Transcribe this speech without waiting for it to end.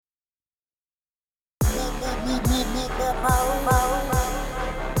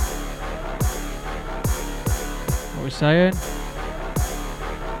saying?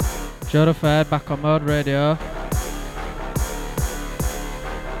 Joe the Fair back on Mode Radio.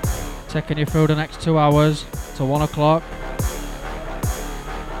 Taking you through the next 2 hours to 1 o'clock.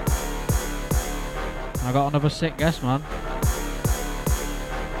 I got another sick guest, man.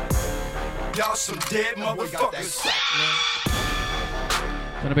 Y'all some dead motherfuckers.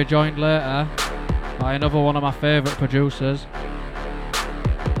 Gonna be joined later by another one of my favourite producers.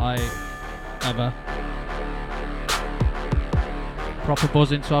 Ever. Proper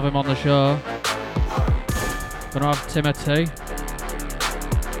buzzing to have him on the show. Gonna have Timothy.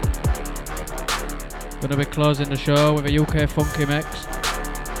 Gonna be closing the show with a UK funky mix.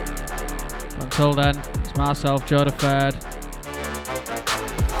 Until then, it's myself, Joe the Third.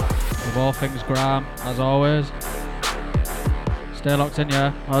 With all things Gram, as always. Stay locked in,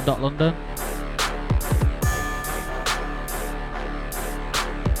 yeah. Mode.London.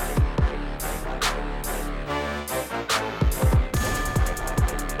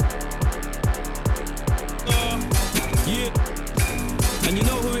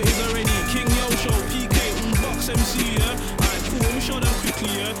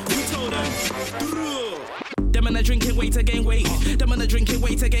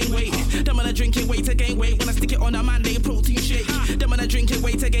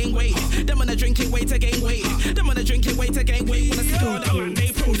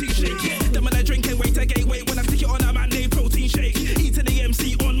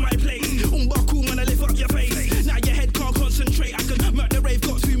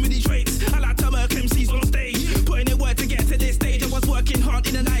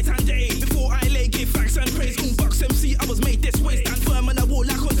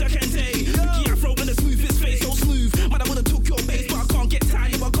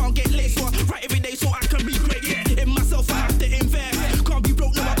 Can't be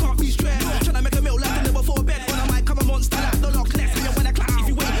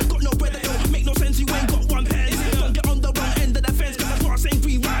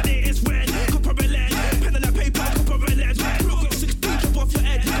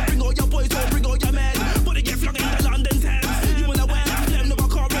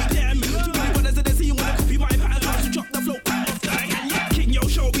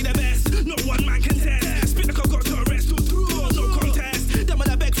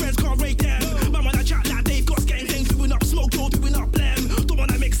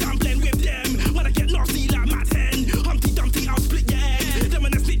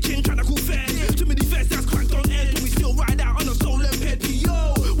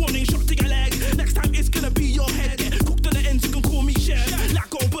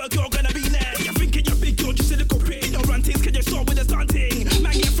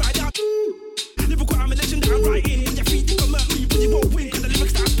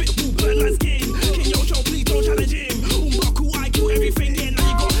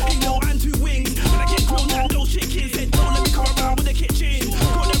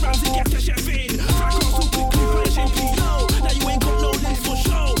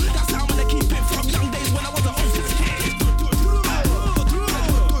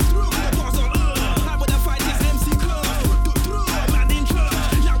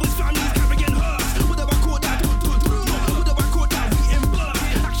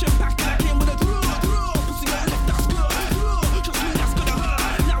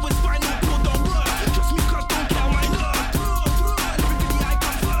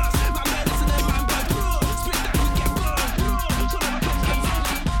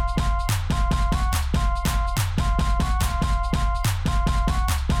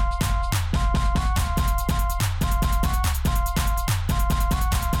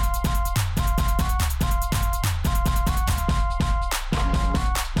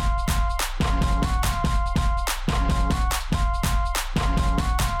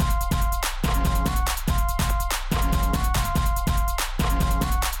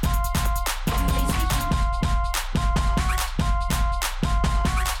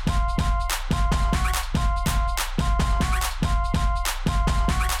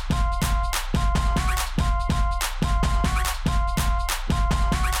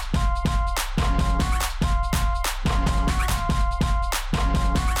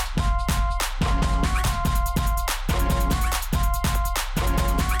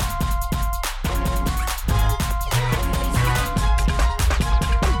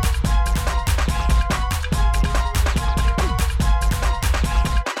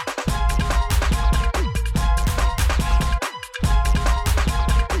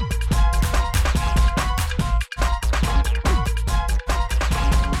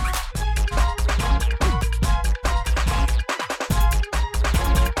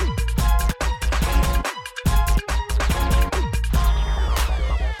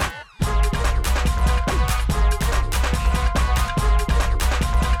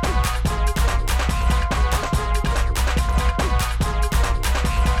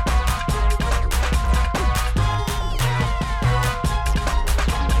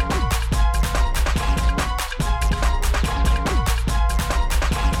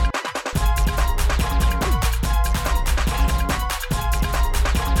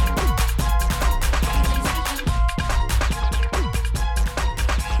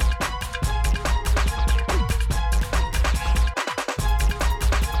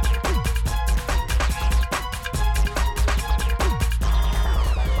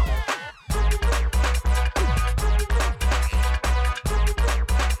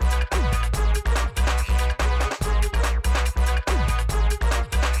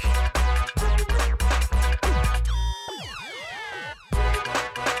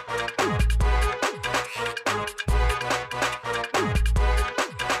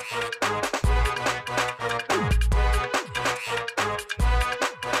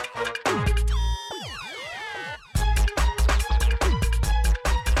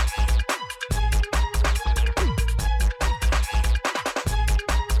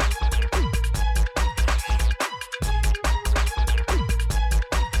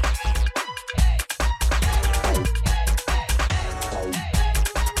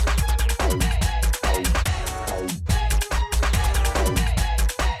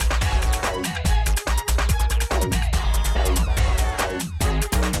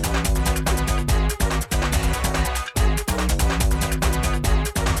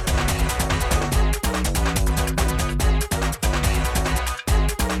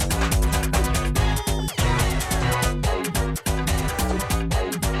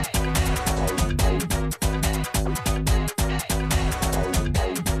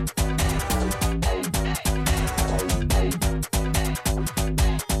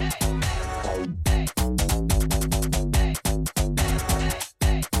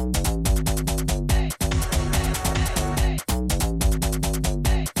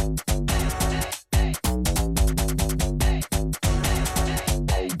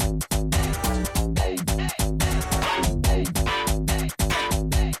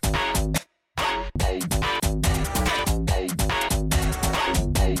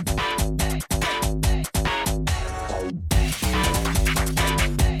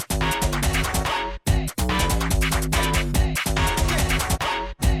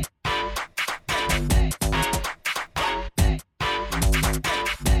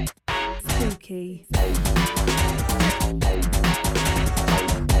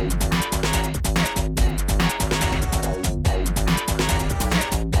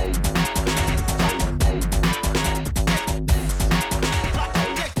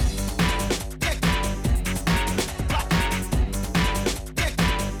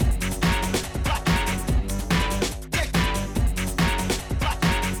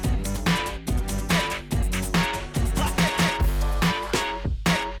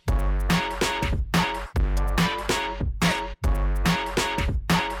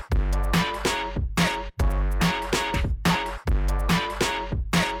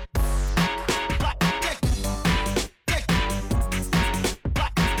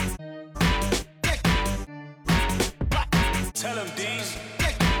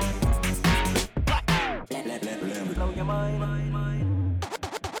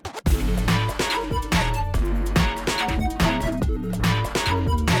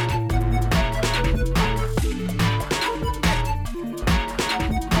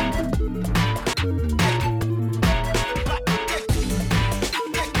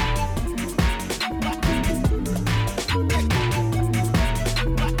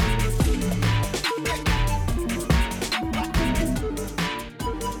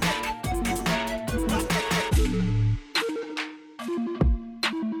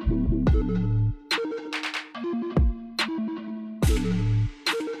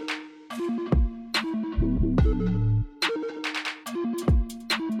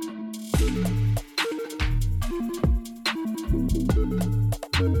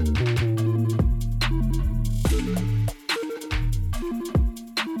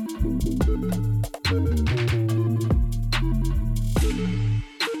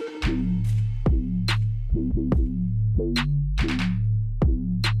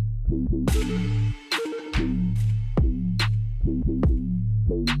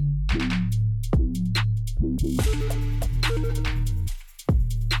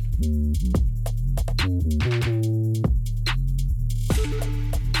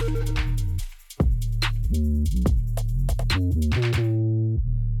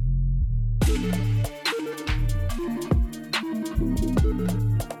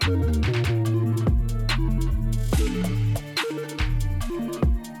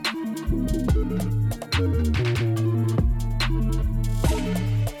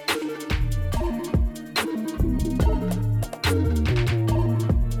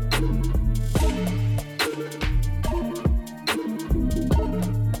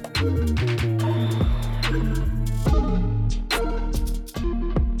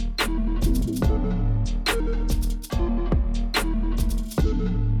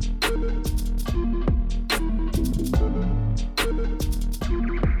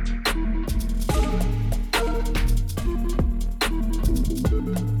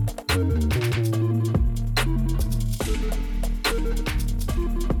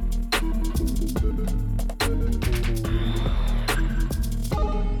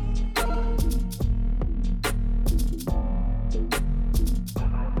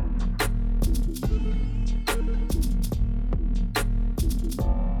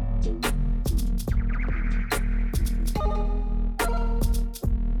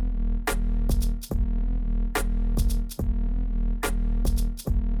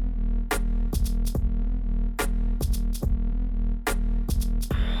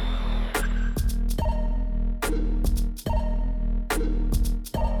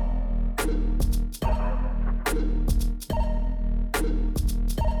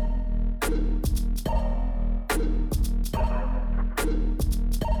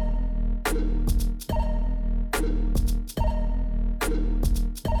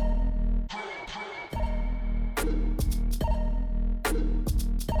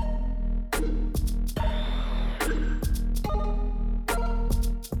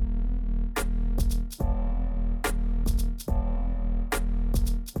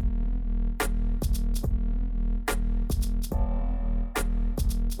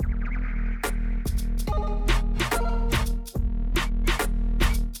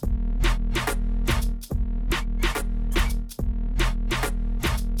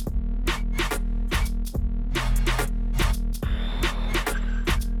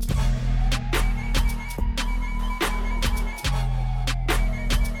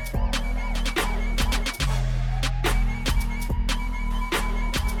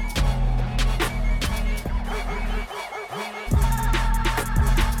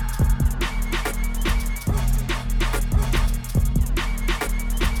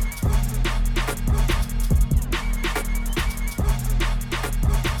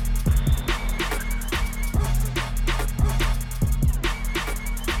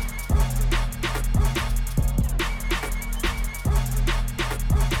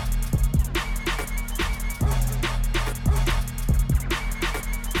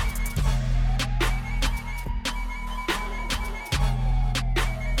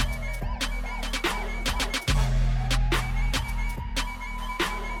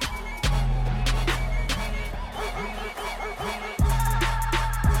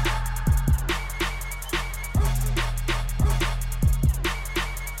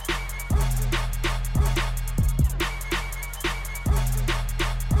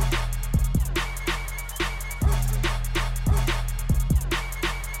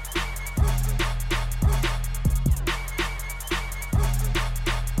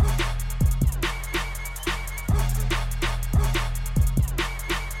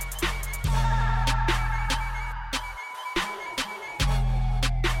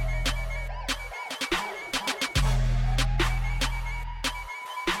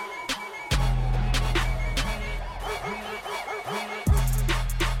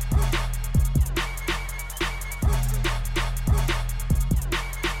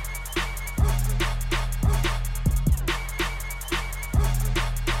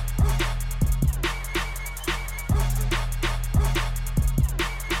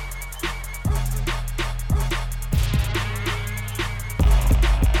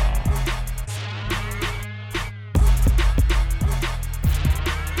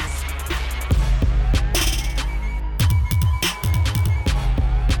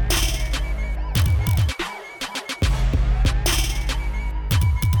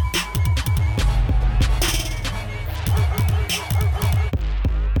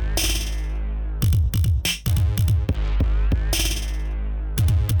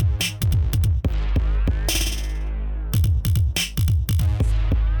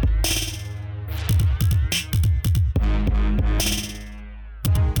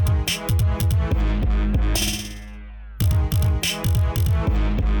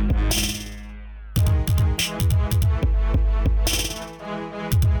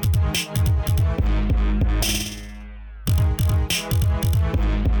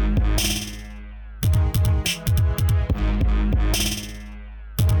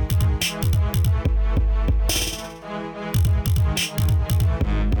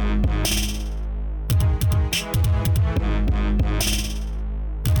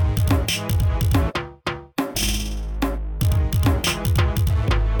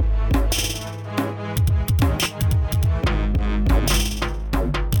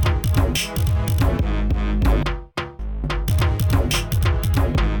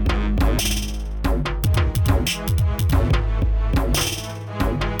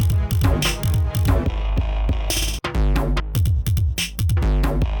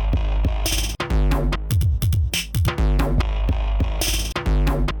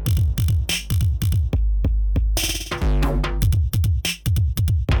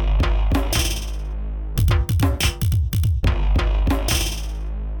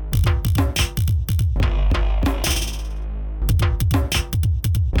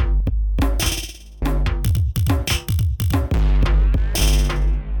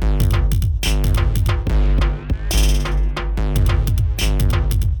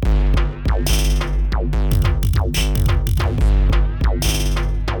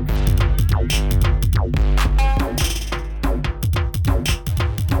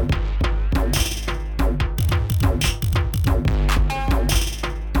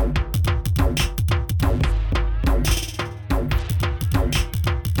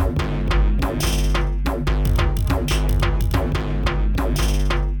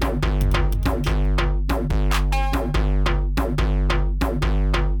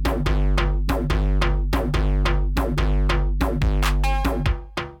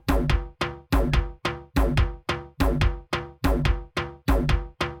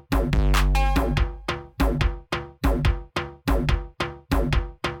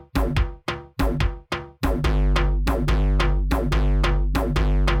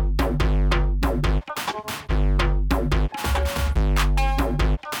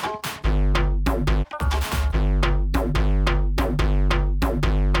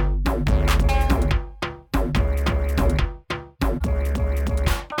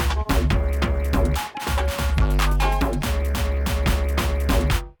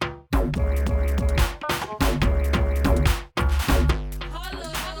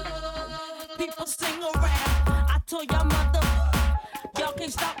people sing around. I told y'all mother, y'all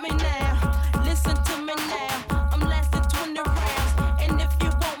can't stop me now. Listen to me now. I'm lasting 20 rounds. And if you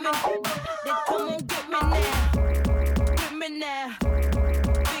want me, then come on get me now. Get me now.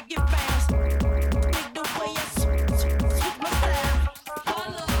 Biggie bounce. Dig the way I switch my style.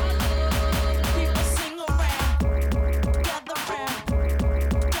 People sing around. Gather round.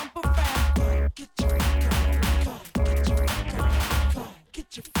 Jump around. Get your get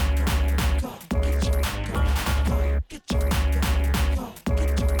your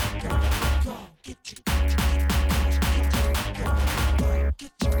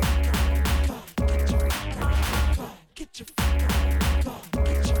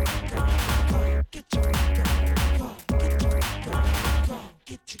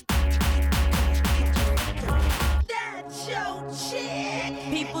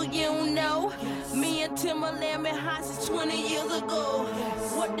people you don't know. Me and Timberland been hot since 20 years ago.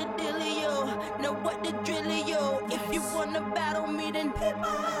 What the dealio? Know what the drillio? If you wanna battle me, then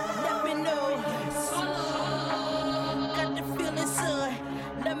let me know. Got the feeling, son.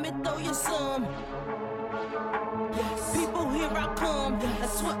 Let me throw you some. People, here I come.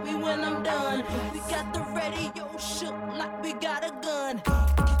 That's what me when I'm done. We got the radio shook like we got a gun.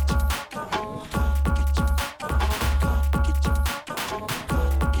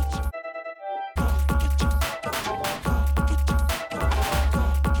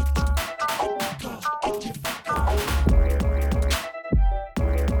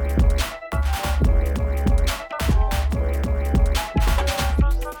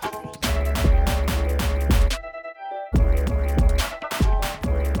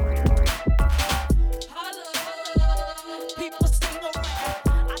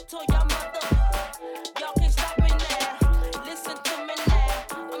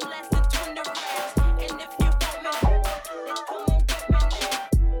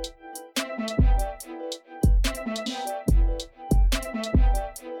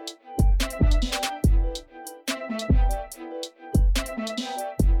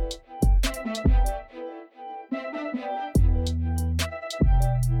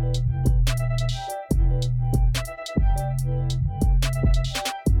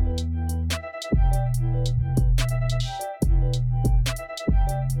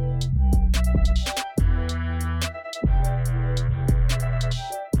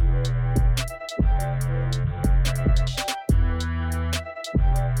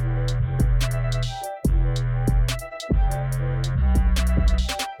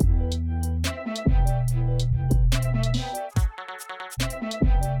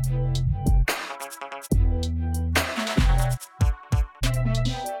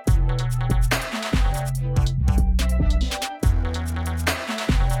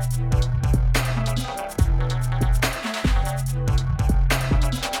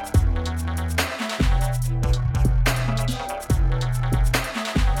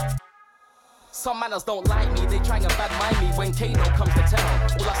 Some manners don't like me, they try and bad mind me when Kano comes to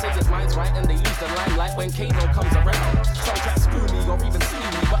town. All I say is mine's right and they lose the limelight when Kano comes around. Some try to screw me or even sue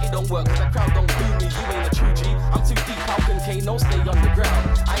me, but it don't work cause the crowd don't boo me. You ain't a true G, I'm too deep, how can Kano stay on the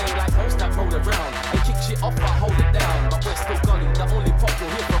ground? I ain't like most that roll around and kick shit off but hold it down. But we're still gully, the only pop you'll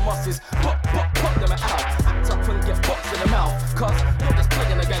hear from us is pop, pop, pop them out. Act up and get boxed in the mouth, cause you're just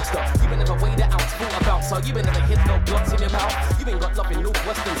playing a gangster. You been never weighed it out, full of bouncer. You been never hit no blocks in your mouth. You ain't got nothing north,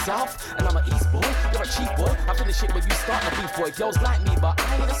 west and south. And I'm an east boy, you're a cheap boy. I finish it when you start the beef boy. Girls like me, but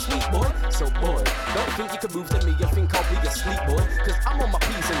I ain't a sweet boy. So boy, don't think you can move to me and think I'll be a sleep boy. Cause I'm on my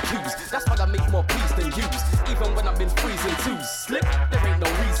P's and Q's. That's why I make more P's than U's. Even when I've been freezing too. Slip, there ain't no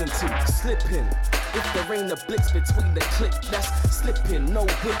reason to. Slip in. If there ain't a blitz between the clip, that's slipping. No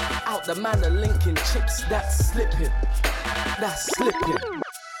whip out the manor linking chicks, that's slipping. That's slipping.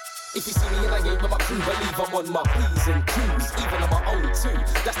 If you see me and I ain't with my crew, believe I'm on my P's and Q's, even on my own too.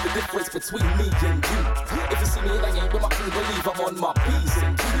 That's the difference between me and you. If you see me and I ain't with my crew, believe I'm on my P's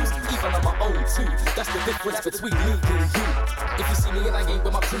and Q's, even on my own too. That's the difference between me and you. If you see me and I ain't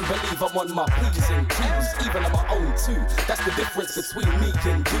with my crew, believe I'm on my P's and Q's, even on my own too. That's the difference between me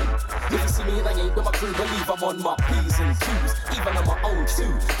and you. If you see me and I ain't with my crew, believe I'm on my P's and Q's, even on my own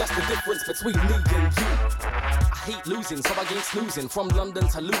too. That's the difference between me and you. I hate losing, so I ain't snoozing. From London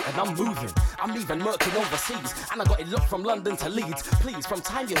to Luton, I'm moving. I'm leaving murking overseas, and I got it locked from London to Leeds. Please, from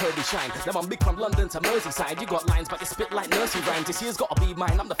time you heard me shine. Now I'm big from London to Merseyside. You got lines, but you spit like nursery rhymes. This year's gotta be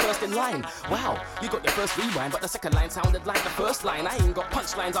mine, I'm the first in line. Wow, you got your first rewind, but the second line sounded like the first line. I ain't got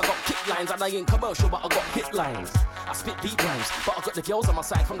punchlines, I got kick lines, and I ain't commercial, but I got hit lines. I spit deep rhymes, but I got the girls on my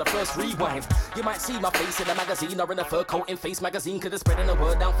side from the first rewind. You might see my face in a magazine or in a fur coat in Face magazine, cause it's spreading the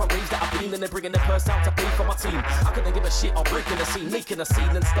word down from raves that I've been, and they're bringing the purse out to pay for my team. I couldn't give a shit or breaking the scene, making a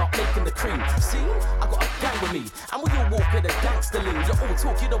scene and start making the cream. See, I got a gang with me, and when you walk with a gangster lean, you're all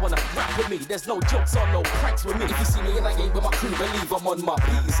talk, you don't wanna rap with me. There's no jokes or no pranks with me. If you see me in a game with my crew, believe I'm on my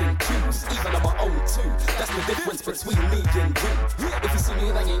P's and Q's, even on my own too. That's the difference between me and you. If you see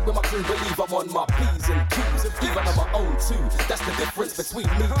me in a game with my crew, believe I'm on my P's and Q's, even on my own too. That's the difference between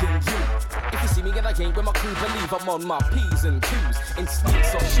me and you. If you see me in a game with my crew, believe I'm on my P's and Q's, in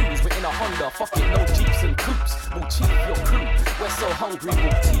sneaks or shoes, we're in a Honda, fuck it, no Jeeps and coupes. We'll cheat your crew, we're so hungry,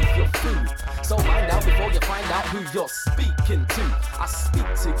 we'll teeth your food. So find out before you find out who you're speaking to. I speak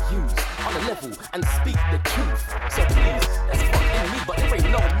to you on a level and speak the truth. So please, there's fun in me, but there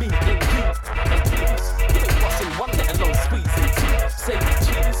ain't no me in you. And please, you ain't busting one, let alone squeezing two. Say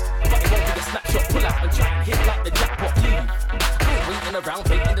cheese, but it won't be a snapshot, pull out and try and hit like the jackpot leave. I ain't waiting around,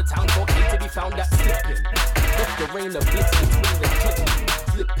 waiting the town for K to be found at slipping. Left the rain of blitz between the clip,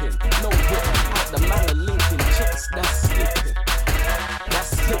 flipping. No whip, out the man of Lincoln chicks, that's slipping.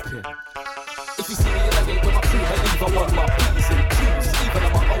 That's slipping. If you see me in a game with my crew, believe I'm on my P's and Q's, even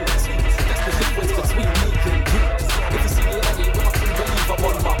on my own teams. That's the difference between me and you. If you see me in a game with my crew, believe I'm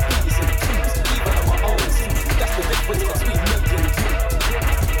on my P's and Q's, even on my own teams. That's the difference between me and you.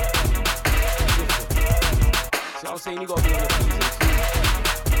 See what I'm saying? You gotta be on the P's and Q's.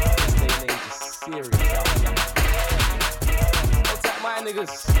 This day and age is serious out here. What's that, my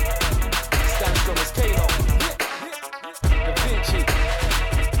niggas? Stand strong as Kano. Da Vinci.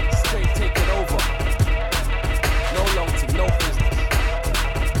 Straight taking over. No long team, no business.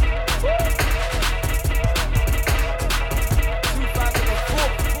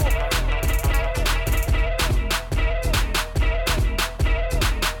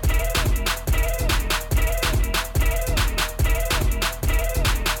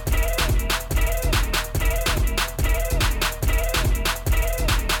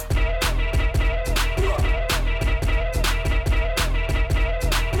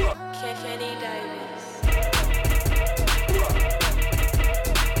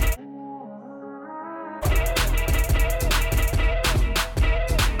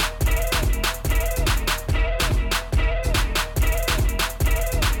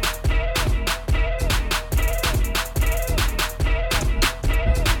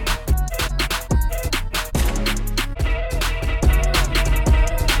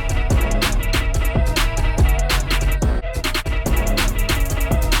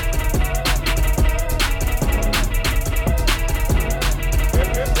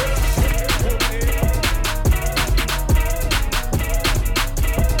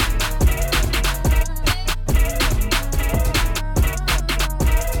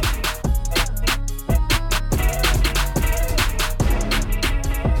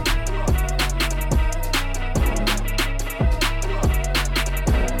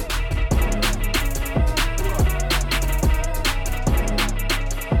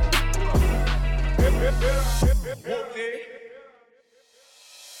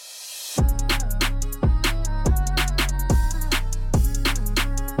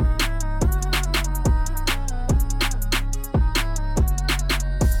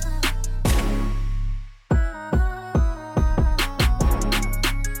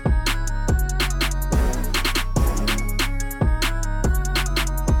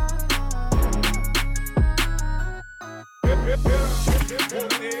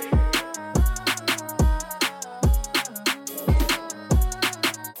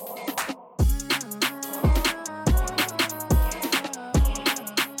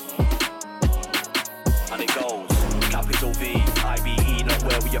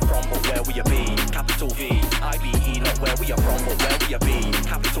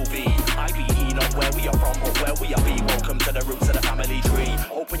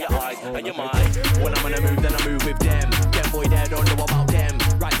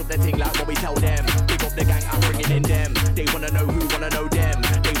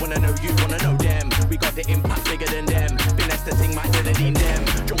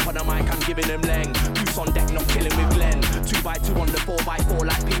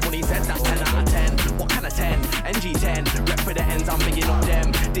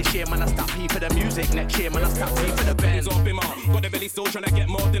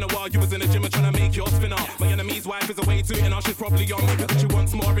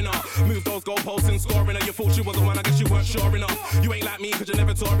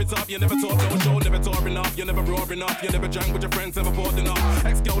 2004. You never talk no show, never tore enough. You never roar enough. You never drank with your friends, never poured enough.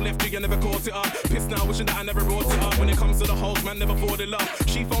 Ex-girl left you, you never caught it up. Pissed now, wishing that I never brought it up. When it comes to the hoes, man, never thought it love.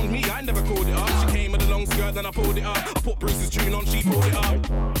 She phoned me, I never called it up. She came with a long long skirt, then I pulled it up. I put Bruce's tune on, she pulled it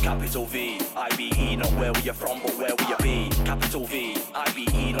up. Capital V, IBE, not where we are from, but where we are be. Capital V,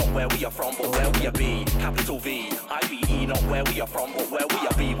 IBE, not where we are from, but where we are be. Capital V, IBE, not where we are from, but where we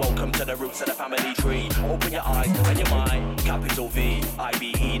are be. Welcome to the roots of the family tree. Open your eyes and your mind. Capital V,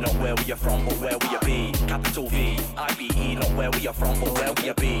 IBE, not where we are from, but where we are be. Capital V, IBE, not where we are from, but where we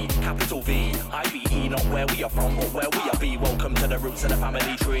are be. Capital V, IBE, not where we are from, but where we are be. Welcome to the roots of the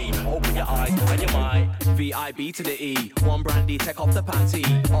family tree. Open your eyes and your mind. VIB to the E, one brandy, take off the panty.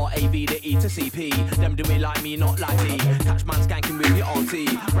 RAV the E to CP, them do it like me, not like me. Catch man skanking with your auntie,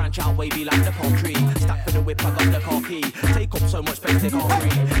 branch out wavy like the palm tree. Stack for the whip, I got the car key. Take up so much space they can't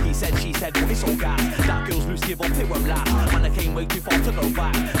breathe. He said, she said, it's all gas. That girl's loose, give up, it won't last. Man, I came way too far to go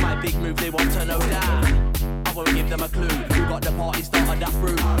back. My big move, they want to know that. I won't give them a clue. Who got the party started that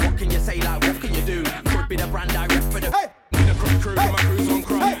through? What can you say, like, what can you do? Could be the brand I rep for the... Hey! With a crook crew, my crew's on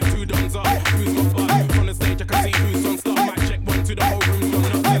cry. Two dons up, who's got fun? From the stage, I can see who's on start. Might check one to the whole room's done.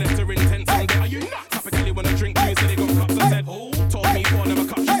 Not selector intense on there. Are you nuts? Typically when I drink juice, so they got cups. I said, oh, told me four never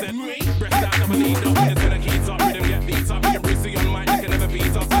cups. She said, breast out, double lead up. It's gonna keep up, rhythm get beat up. Me and Brucey on mic, they can never beat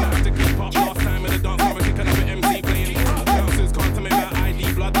us. And I have to keep up. Last time in the dance, I was kicking up an MC playing. Bouncers can't tell me about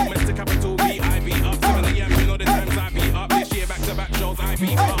ID blood. Don't mess to capital V, I be up. 7 a.m, you know the times I be up. This year back to back shows, I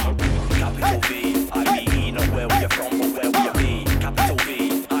be up. Capital V, IBE, not where we are from, but where we are be. Capital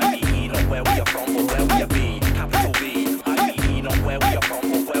V, IBE, not where we are from, but where we are be. Capital V, IBE, not where we are from,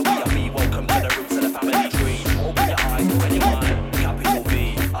 but where we are be. Welcome to the roots of the family tree. Open your eyes and your mind. Capital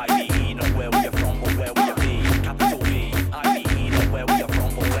V, IBE, not where we are from, but where we are be. Capital V, IBE, not where we are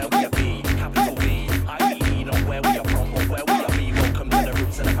from, but where we are be. Capital V, IBE, not where we are from, but where we are be. Welcome to the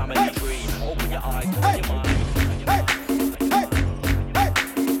roots of the family tree. Open your eyes and your mind.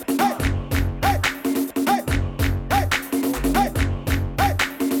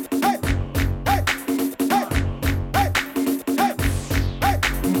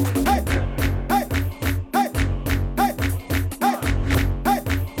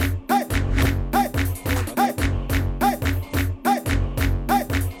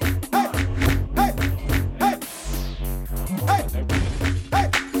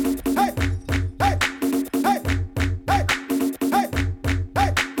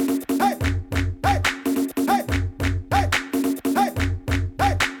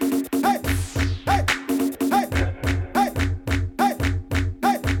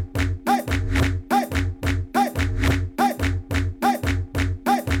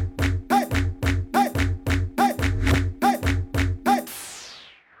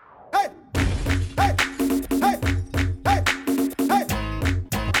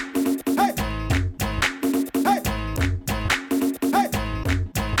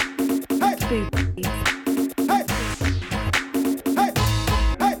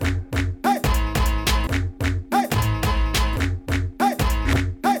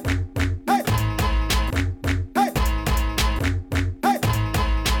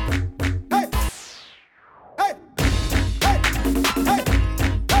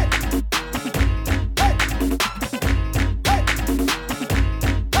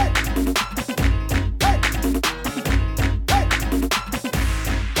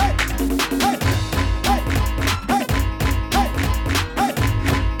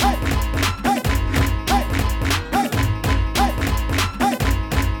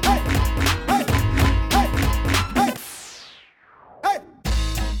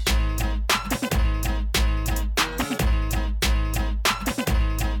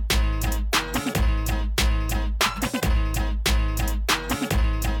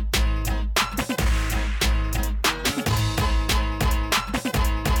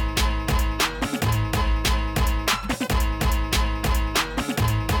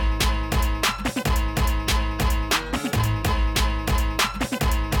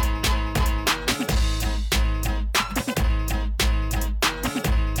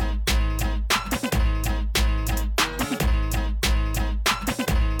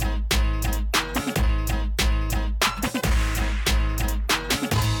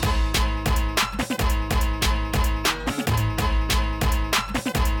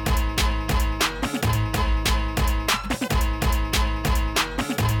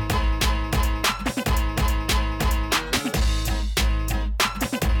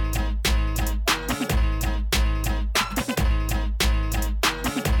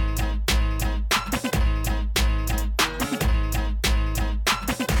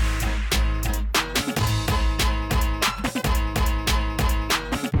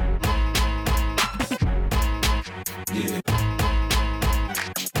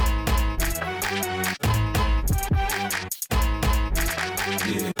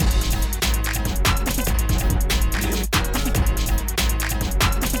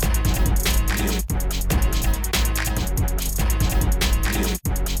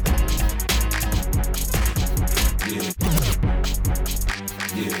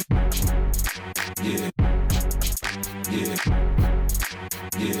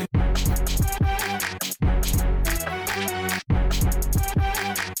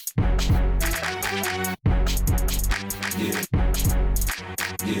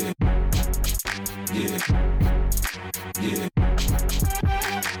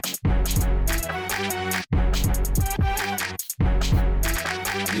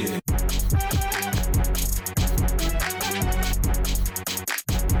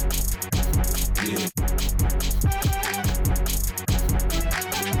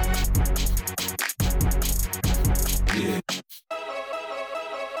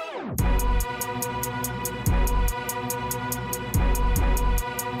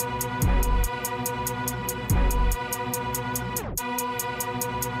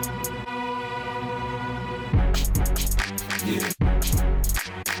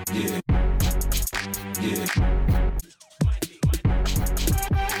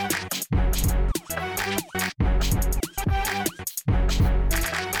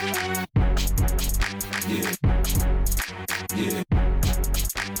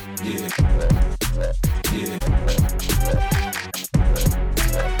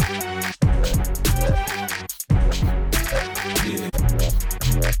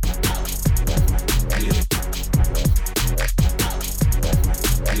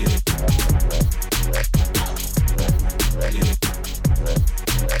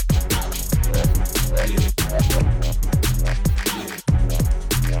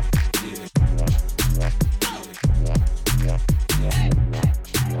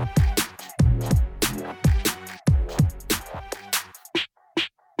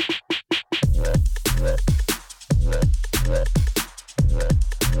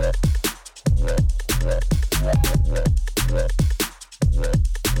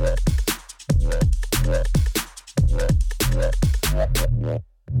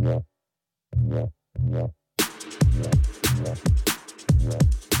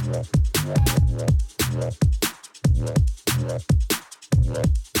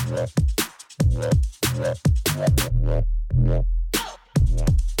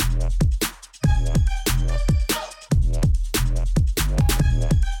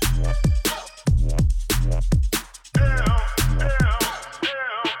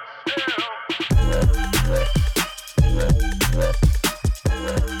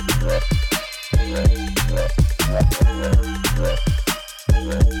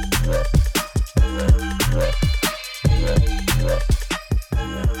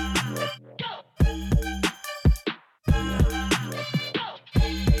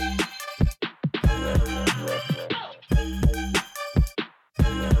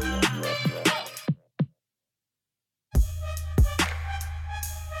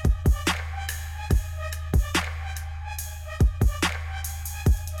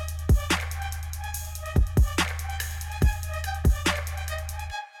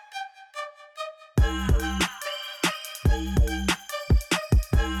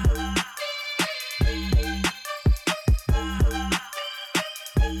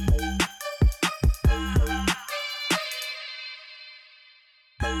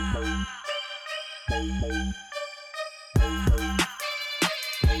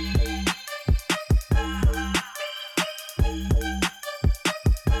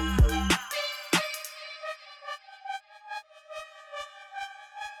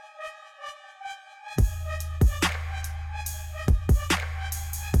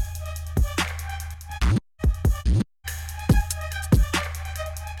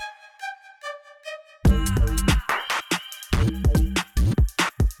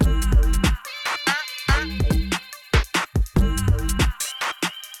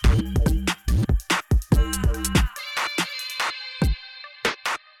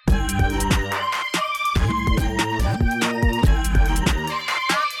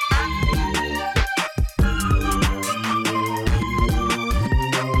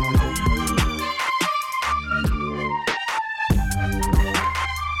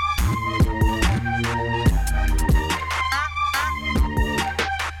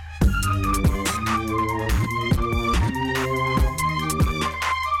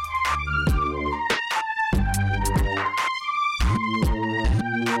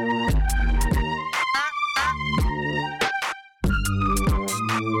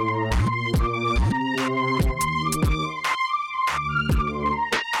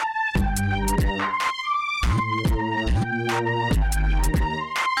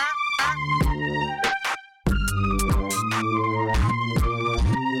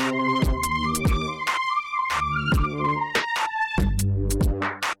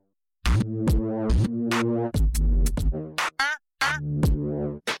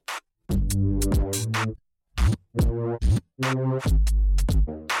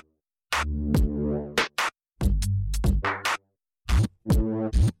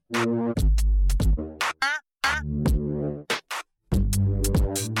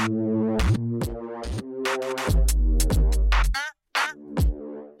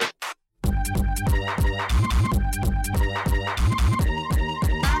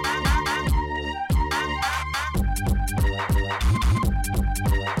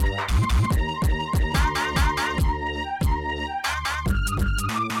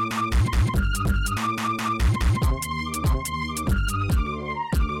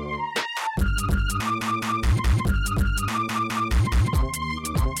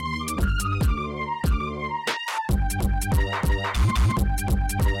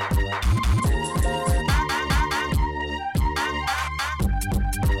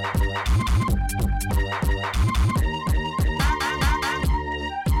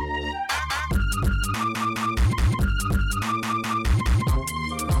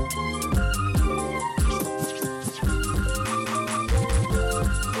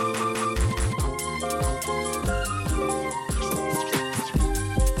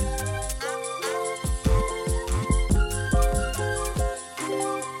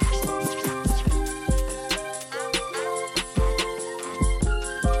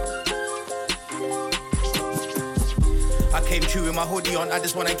 My hoodie on, I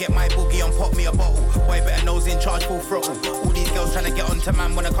just wanna get my boogie on, pop me a bottle. Boy better knows in charge, full throttle. All these girls tryna get onto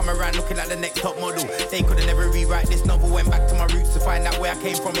man, wanna come around looking like the next top model. They could've never rewrite this novel, went back to my roots to find out where I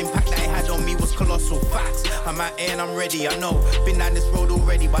came from. Impact that it had on me was colossal. Facts, I'm out here and I'm ready, I know. Been down this road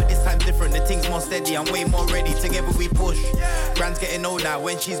already, but this time's different, the thing's more steady. I'm way more ready, together we push. Grand's getting old now,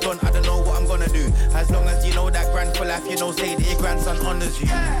 when she's gone, I don't know what I'm gonna do. As long as you know that grand for life, you know, say that your grandson honors you.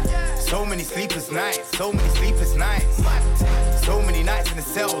 So many sleepless nights, so many sleepless nights. So many nights in the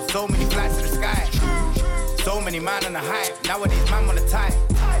cell, so many flights to the sky. So many man on the hype, nowadays man on the type.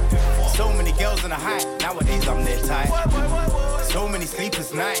 So many girls on the hype, nowadays I'm their type. So many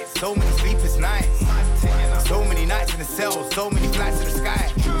sleepless nights, so many sleepless nights. So many nights in the cell, so many flights to the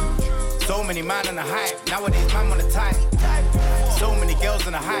sky. So many man on the hype, nowadays man on the type. So many girls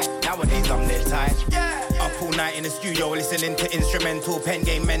on the hype, nowadays I'm their type. Up all night in the studio, listening to instrumental, pen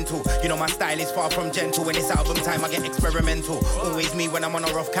game mental. You know my style is far from gentle. When it's album time, I get experimental. Always me when I'm on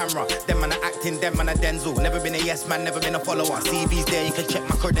or off camera. Them man are acting, them man are Denzel. Never been a yes man, never been a follower. CV's there, you can check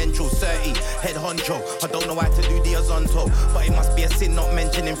my credentials. 30, head honcho. I don't know how to do the Azonto, but it must be a sin not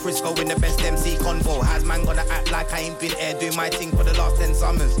mentioning Frisco in the best MC convo. How's man gonna act like I ain't been here doing my thing for the last 10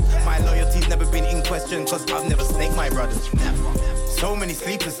 summers? My loyalty's never been in question, cause I've never snaked my brothers. So many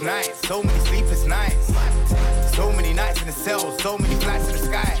sleepless nights, so many sleepless nights. So many nights in the cell, so many flights to the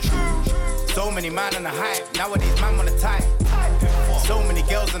sky. So many man on the hype, nowadays man on the type. So many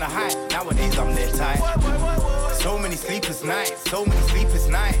girls on the hype, nowadays I'm their type. So many sleepless nights, so many sleepless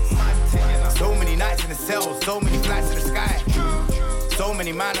nights. So many nights in the cell, so many flights to the sky. So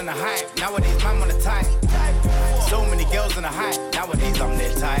many man on the hype, nowadays man on the type. So many girls on the hype, nowadays I'm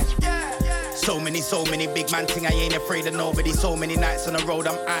their type. So many big man thing, I ain't afraid of nobody. So many nights on the road,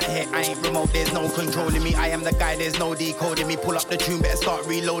 I'm out here, I ain't remote, there's no controlling me. I am the guy, there's no decoding me. Pull up the tune, better start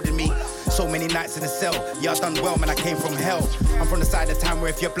reloading me. So many nights in the cell, yeah I done well man, I came from hell. I'm from the side of town where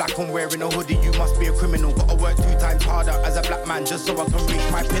if you're black and wearing a hoodie, you must be a criminal. Gotta work 2 times harder as a black man just so I can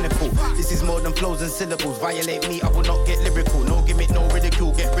reach my pinnacle. This is more than flows and syllables, violate me, I will not get lyrical. No gimmick, no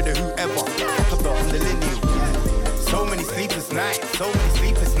ridicule, get rid of whoever. Fuck about on the lineal. So many sleepless nights, so many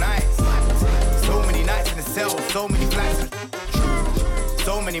sleepless nights. So many nights in the cell, so many flights.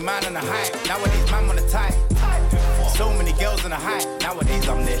 So many man on the hype, nowadays man on the type. So many girls on the hype, nowadays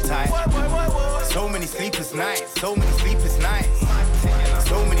I'm their type. So many sleepless nights, so many sleepless nights.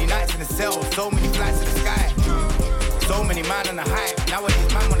 So many nights in the cell, so many flights to the sky. So many man on the hype,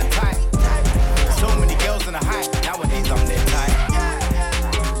 nowadays man on the type. So many girls on the hype, nowadays I'm their type.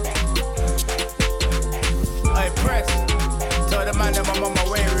 Hey press, tell the man that I'm on my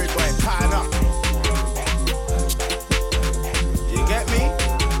way, rude boy, pattern up. You get me?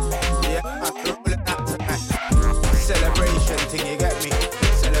 Yeah, I'm rolling out tonight. Celebration thing, you get me?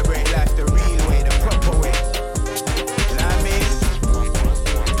 Celebrate life the real way, the proper way. You know what I mean?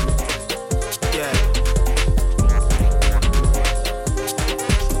 Yeah.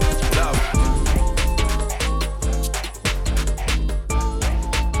 Love.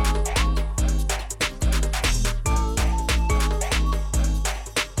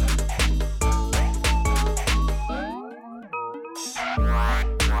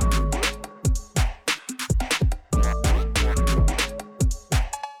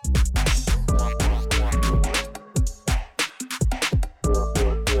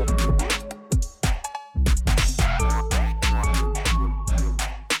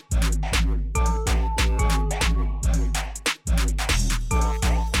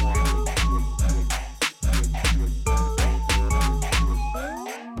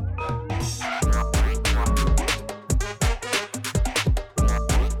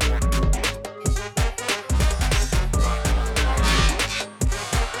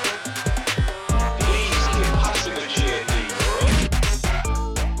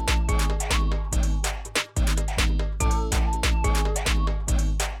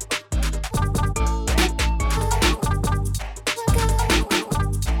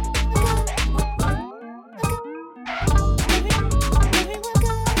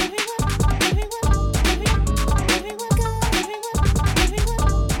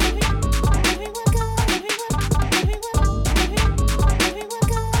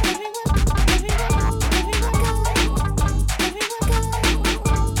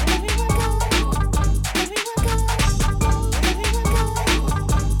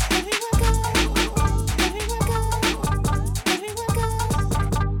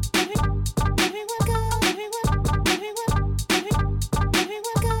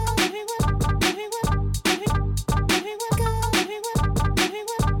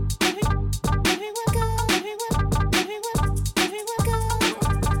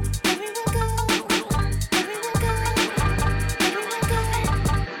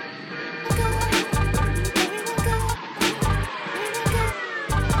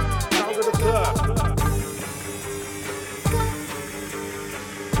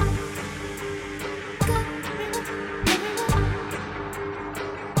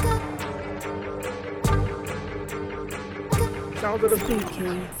 Sounds of the Spooky.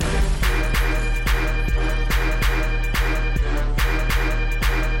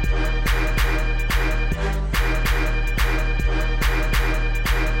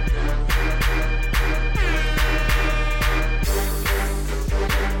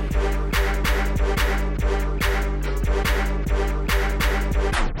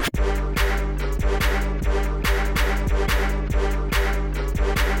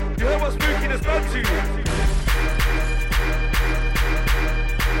 You heard what Spooky has done to you?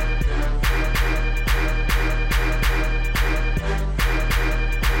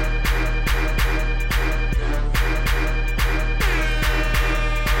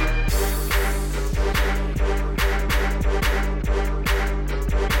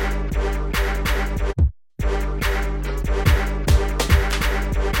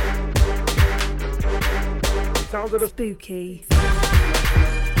 Sounds of the Spooky.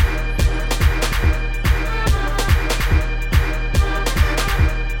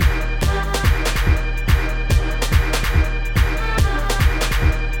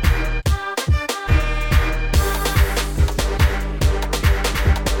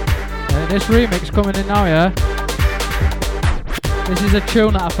 This remix coming in now, yeah? This is a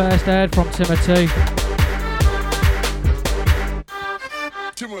tune that I first heard from Timothy.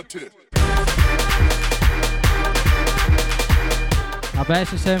 I bet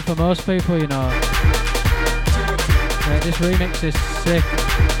it's the same for most people, you know. This remix is sick.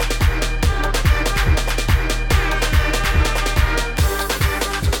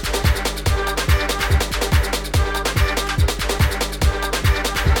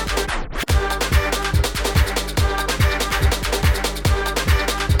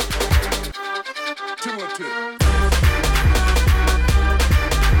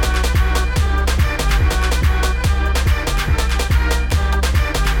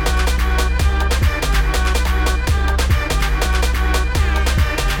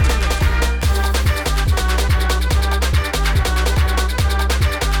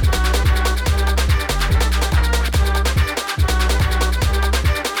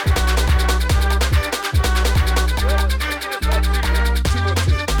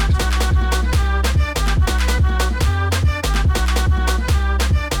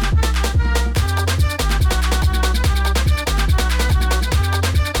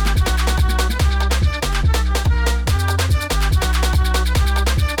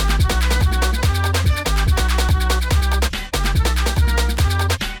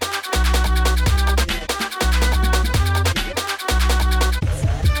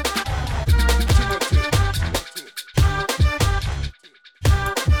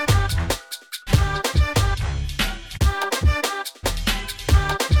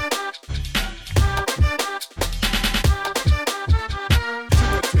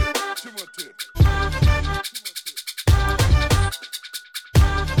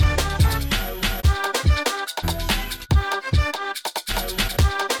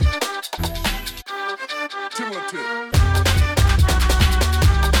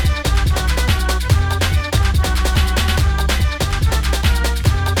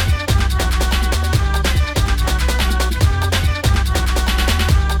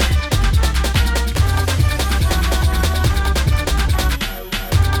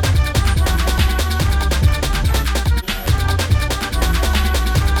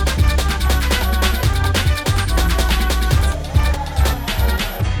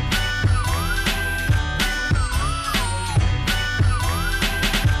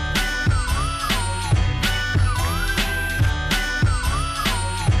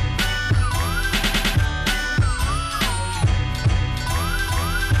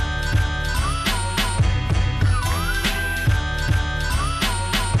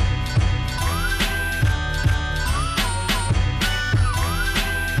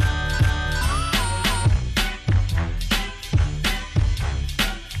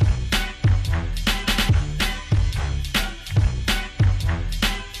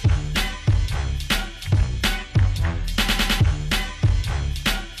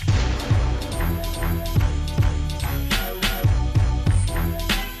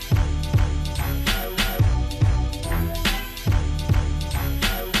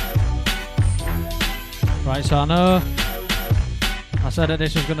 Right, so I know I said that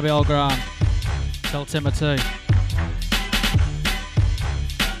this was going to be all grand. Tell Timothy.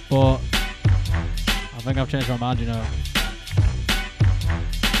 But I think I've changed my mind, you know.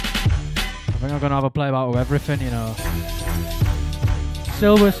 I think I'm going to have a play about with everything, you know.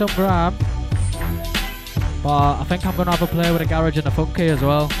 Still with some gram. But I think I'm going to have a play with a garage and a funky as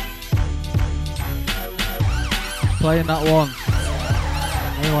well. Playing that one.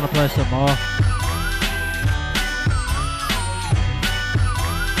 I really want to play some more.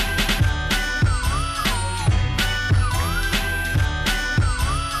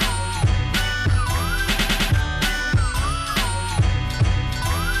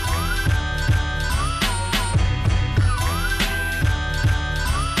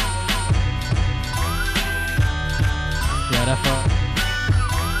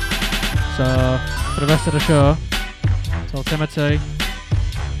 So for the rest of the show, so Timothy,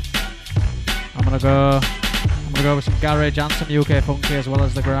 I'm gonna go with some garage and some UK funky as well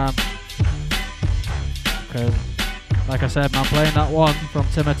as the gram. Because like I said, man, playing that one from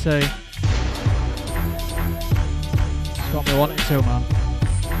Timothy, it's got me wanting to, man.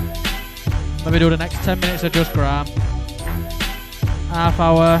 Maybe do the next 10 minutes of just gram, half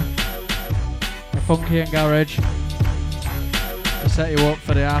hour of funky and garage to set you up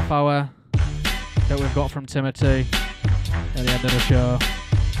for the half hour that we've got from Timothy at the end of the show.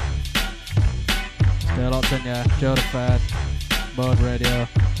 Stay locked in, yeah. Joe the Fed, Mode Radio.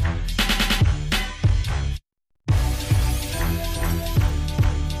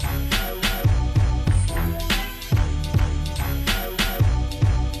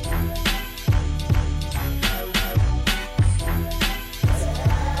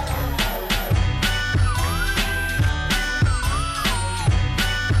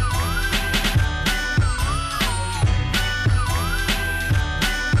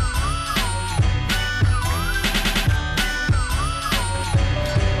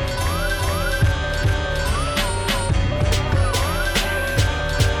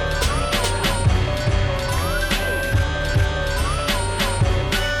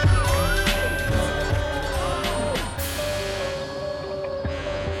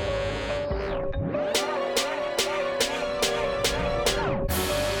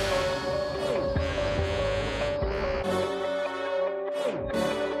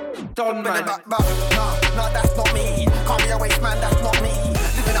 Done, man. No, that's not me. Can't be a waste man, that's not me.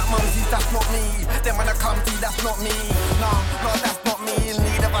 Living at mumsy's, that's not me. Then when I come to you, that's not me. No, that's not me. In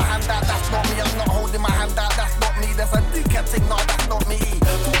need of a handout, that's not me. I'm not holding my hand out, that's not me. There's a dickhead thing, no, that's not me.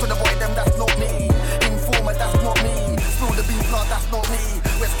 Talk to the boy, them, that's not me. Informer, that's not me. Spill the beans, no, that's not me.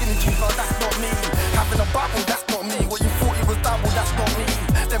 We're skinny jeans, no, that's not me. Having a bubble, that's not me. What you thought it was double, that's not me.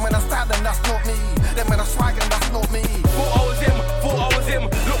 Then when I stab them, that's not me. Then when I swag them, that's not me. Thought I was him.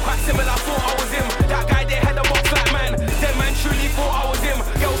 Look quite similar, thought I was him. That guy there had a box like man. Them man truly thought I was him.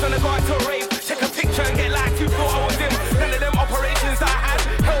 Girls wanna go out to a rave, take a picture and get liked. You thought I was him. None of them operations that I had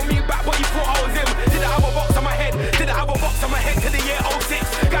held me back, but you thought I was him. Did I have a box on my head? Did I have a box on my head to the year 06?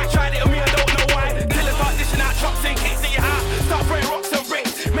 Guy tried it on me, I don't know why. Till I start dishing out chops and kicks in your house. Start throwing rocks and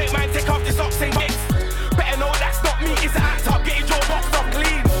bricks. Make man take off the socks and kicks. Better know that's not me, it's the act up. Get your jaw boxed up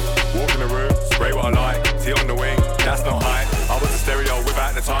clean. Walk in the room, spray what I like. Tea on the wing, that's not hype. I was a stereo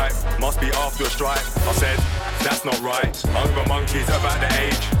without the type. Must be after a strike. I said, that's not right. Hungry monkeys about the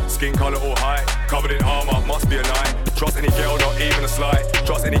age. Skin colour all high. Covered in armour, must be a night. Trust any girl, not even a slight.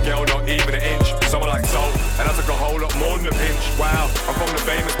 Trust any girl, not even an inch. Someone like Soul, and I took a whole lot more than a pinch. Wow, I'm from the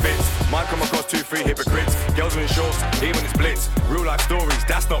famous bits. Might come across 2-3 hypocrites. Girls in shorts, even it's blitz. Real life stories,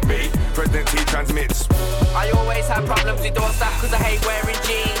 that's not me. President T transmits. I always have problems with door staff cause I hate wearing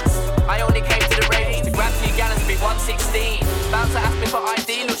jeans. I only came to the rave to grab 2 gallons, be 116. Bouncer asked me for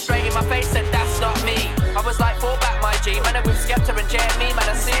ID, looked straight in my face, said that's not me. I was like, fall back my G, man, I'm with Skepta and Jeremy, man,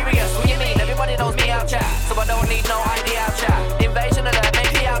 I'm serious, what you mean? Everybody knows me out chat, so I don't need no ID out chat. Invasion alert,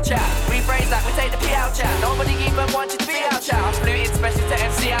 make P out chat. Rephrase that, we take the P out chat. Nobody even wants you to be out chat. I flew in special to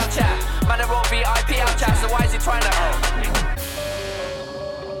MC out chat. Man, I wrote VIP out chat, so why is he trying to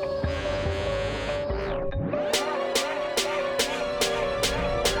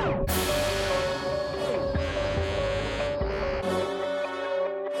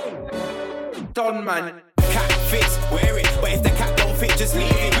Done, man. Cat fits, wear it, but if the cat don't fit, just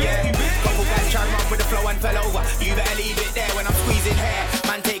leave it, yeah. Couple guys try and run with the flow and fell over. You better leave it there when I'm squeezing hair.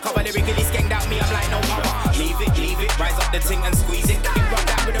 Man, take cover, lyrically skenged out me, I'm like, no cover. Leave it, rise up the ting and squeeze it. Then rub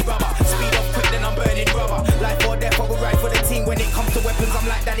that with a rubber. Speed up quick, then I'm burning rubber. Life or death, I will ride for the team. When it comes to weapons, I'm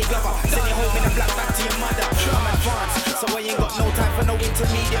like Danny Glover. Send it home in a black back to your mother. I'm advanced, so I ain't got no time for no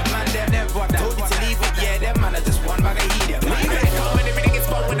intermediate. Man, they're never told you to leave it, yeah. Them man are just one bag of heat. Leave it, come on, everything is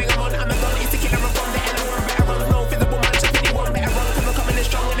fun when I'm on. I'm a gun, it's the killer, I'm from the L1. Better run, no visible man, just anyone. Better run, cause I'm coming in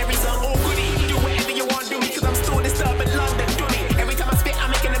strong in every song. Oh, goody, do whatever you want, do me, cause I'm still disturbed in London, do me. Every time I spit,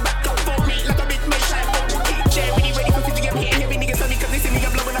 I'm making it back up for me. Like a bitch, make shy, hold the key. Jay, really ready for 50, I'm hitting every nigga, so me, cause they see me,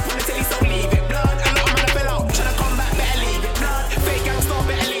 I'm blowing up on the telly, so leave it. Blood, I know I'm gonna fell out. Tryna come back, better leave it. Blood, fake gangsta,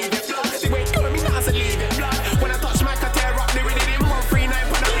 better leave it. Blood, they wait, me now, so leave it. Blood, when I touch my I tear up, they really didn't 139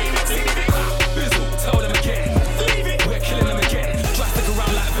 for the remix, leave it. Bizzle, tell them again. Leave it. We're killing them again. Try to stick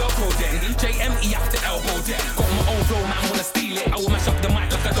around like Velcro then. JME after elbow then. Got my own flow, man, wanna steal it. I will mash up the mic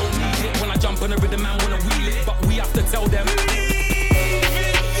like I don't need it. When I jump on the rhythm, man, wanna wheel it. But we have to tell them.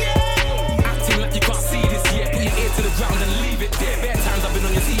 Acting like you can't see this yet. Put your ear to the ground and leave it there. Bare times I've been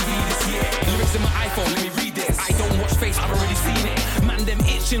on your TV this year. Lyrics in my iPhone, let me read this. I don't watch face, I've already seen it. Man, them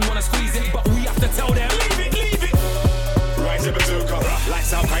itching, wanna squeeze it. But we have to tell them. Leave it, leave it. Rise your bazooka.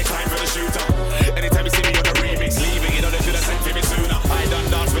 Lights out, high time for the shoot. shooter. Anytime you see me on the remix, leave it, you know they should have sent for me sooner. I done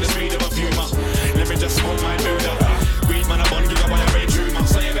dance with the speed of a puma. Let me just smoke my Buddha. Green man, I'm on, you got by a range rumor.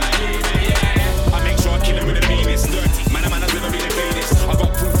 So you better leave it, yeah. I make sure I kill it with the meanest. Dirty, man, has never been the cleanest. I got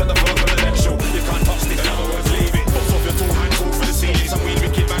proof that the flow confidential. You can't touch this, in other words, leave it. Bust off your two hand tools for the ceiling. Some weed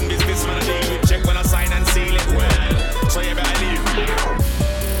wicked man business, man, I deal with. Check when I sign and seal it, well. So you better leave it.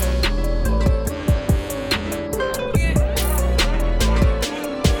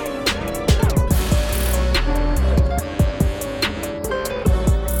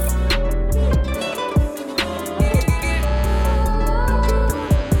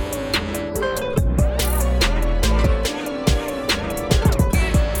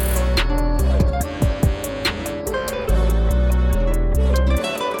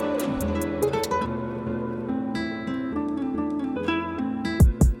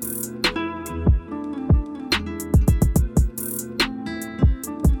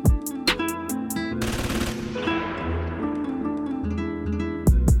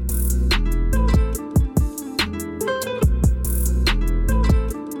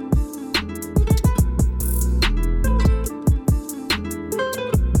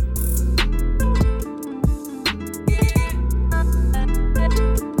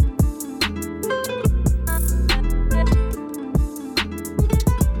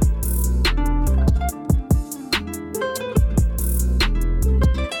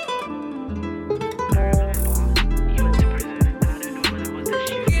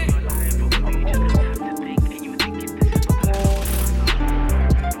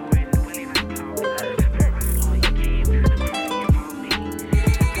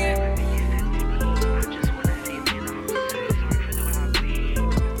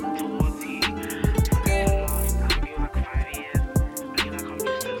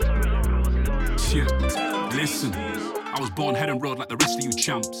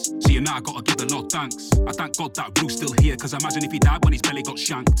 Champs. See, and now I gotta give the Lord thanks. I thank God that Bruce still here, cause imagine if he died when his belly got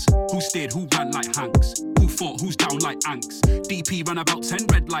shanked. Who stayed, who ran like Hanks? Who fought, who's down like Anks? DP ran about 10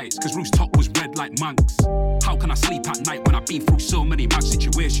 red lights, cause Bruce's top was red like Manx. How can I sleep at night when I've been through so many mad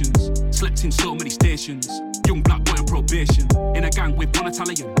situations? Slept in so many stations. Young black boy on probation. In a gang with one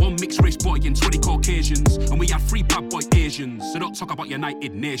Italian, one mixed race boy and 20 Caucasians. And we had 3 bad boy Asians. So don't talk about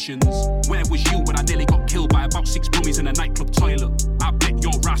United Nations. Where was you when I nearly got killed by about 6 bummies in a nightclub toilet? I bet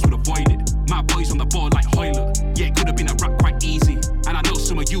your ass would avoid it. My boys on the board like Hoyler. Yeah, it could have been a rap quite easy. And I know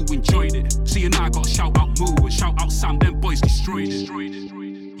some of you enjoyed it. See, and now I got to shout out Moo and shout out Sam. Them boys destroyed it.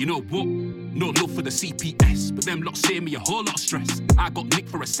 You know what? No love for the CPS, but them lot save me a whole lot of stress. I got nicked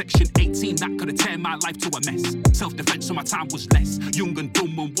for a section 18 that could have turned my life to a mess. Self-defense so my time was less. Young and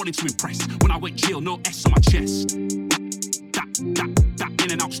dumb and wanting to impress. When I went jail, no S on my chest. That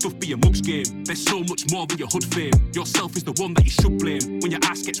in and out stuff be a mug's game. There's so much more than your hood fame. Yourself is the one that you should blame. When your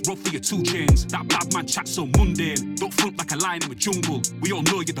ass gets rough for your 2 chains. That bad man chat so mundane. Don't front like a lion in the jungle. We all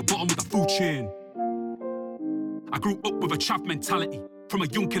know you're the bottom of the food chain. I grew up with a chav mentality. From a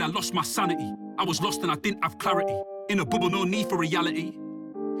young kid I lost my sanity. I was lost and I didn't have clarity. In a bubble, no need for reality.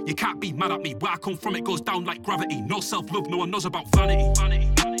 You can't be mad at me. Where I come from, it goes down like gravity. No self-love, no one knows about vanity.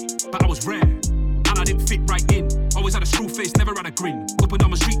 But I was rare, and I didn't fit right in. Always had a screw face, never had a grin. Up and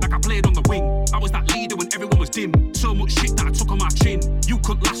down the street like I played on the wing. I was that leader when everyone was dim. So much shit that I took on my chin. You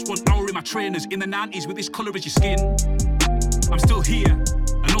couldn't last 1 hour in my trainers. In the 90s with this colour as your skin. I'm still here,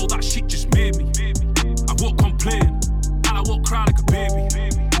 and all that shit just made me. I won't complain, and I won't cry like a baby.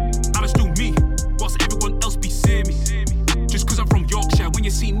 I just do me, whilst everyone else be samey. Just cause I'm from Yorkshire, when you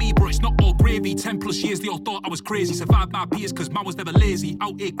see me, bro, it's not all gravy. 10+ years, they all thought I was crazy. Survived my peers cause man was never lazy.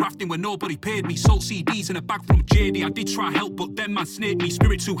 Out here grafting when nobody paid me. Sold CDs in a bag from JD. I did try help, but them man snaked me.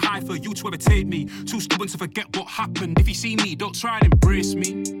 Spirit too high for you to ever take me. Too stubborn to forget what happened. If you see me, don't try and embrace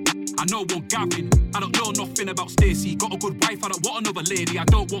me. I know one Gavin, I don't know nothing about Stacey. Got a good wife, I don't want another lady. I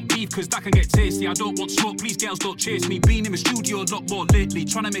don't want beef cause that can get tasty. I don't want smoke, please girls don't chase me. Been in the studio a lot more lately.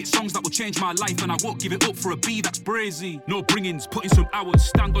 Trying to make songs that will change my life. And I won't give it up for a B that's brazy. No bring-ins, put in some hours.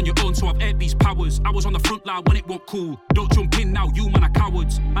 Stand on your own so I've earned these powers. I was on the front line when it wasn't cool. Don't jump in now, you man are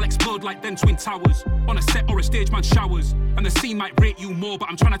cowards. I'll explode like them twin towers. On a set or a stage man showers. And the scene might rate you more, but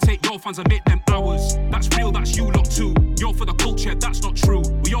I'm trying to take your fans and make them ours. That's real, that's you lot too. You're for the culture, that's not true.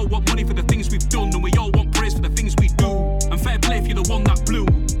 We all want money for the things we've done, and we all want praise for the things we do. And fair play if you're the one that blew.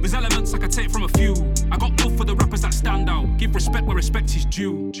 There's elements I can take from a few. I got love for the rappers that stand out. Give respect where respect is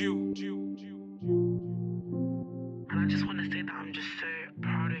due. And I just want to say that I'm just so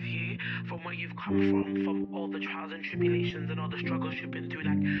proud of you from where you've come from all the trials and tribulations and all the struggles you've been through.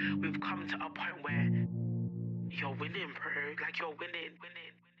 Like, we've come to a point where you're winning, bro. Like, you're winning.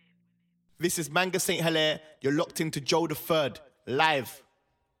 This is Manga St. Hilaire. You're locked into Joe the Third, live.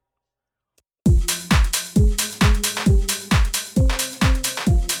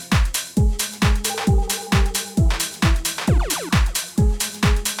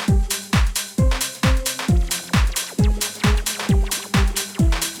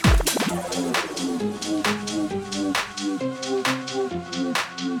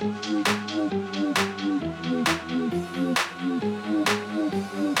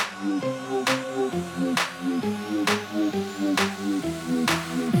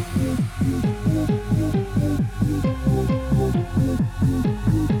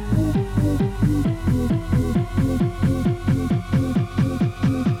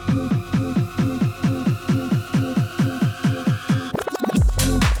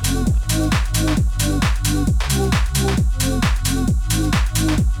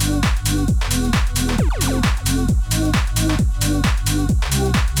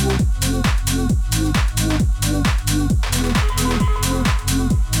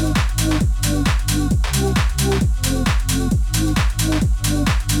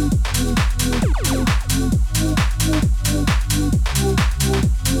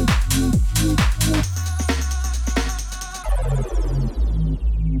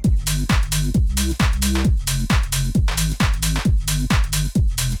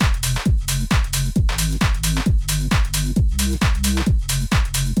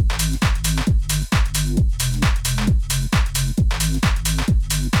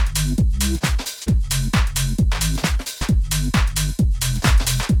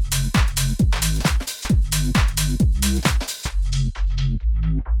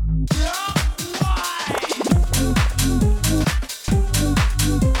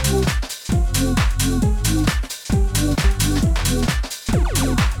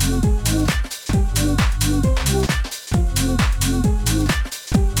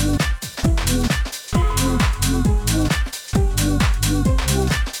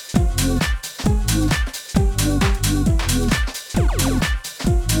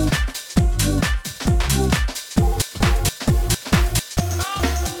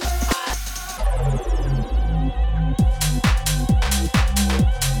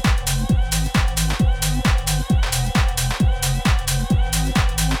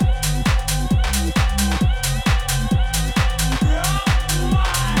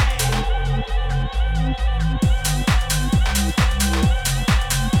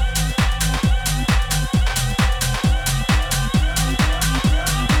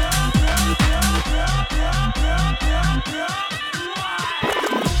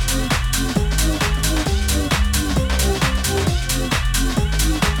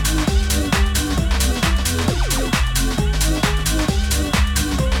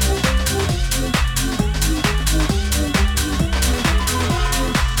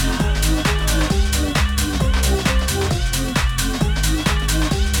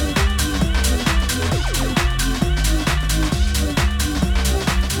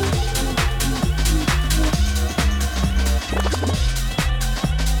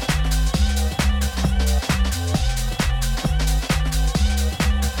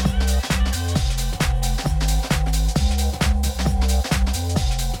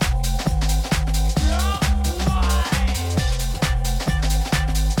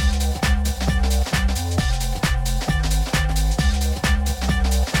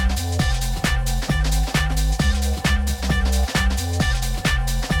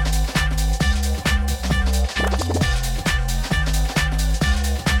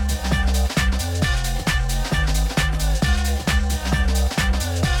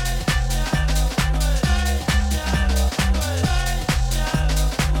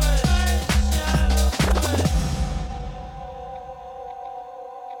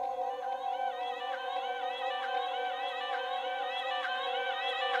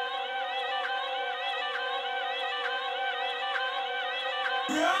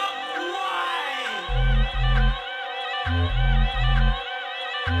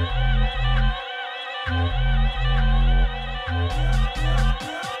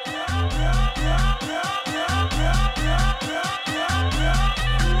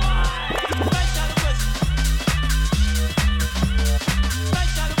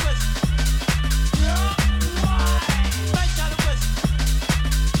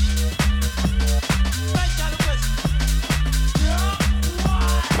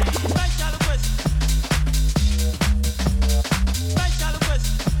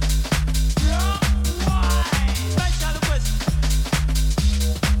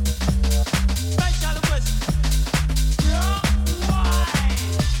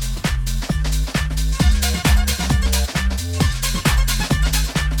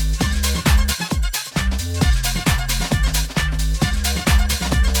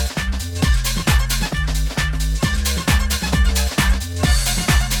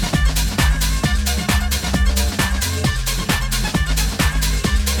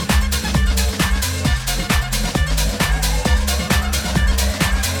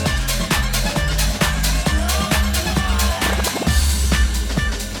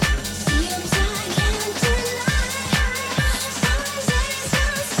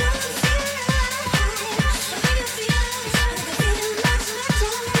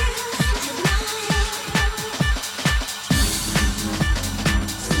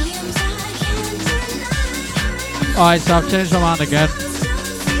 Alright, so I've changed my mind again.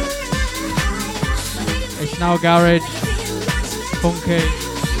 It's now garage, funky,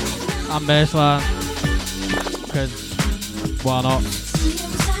 and bassline. Because why not?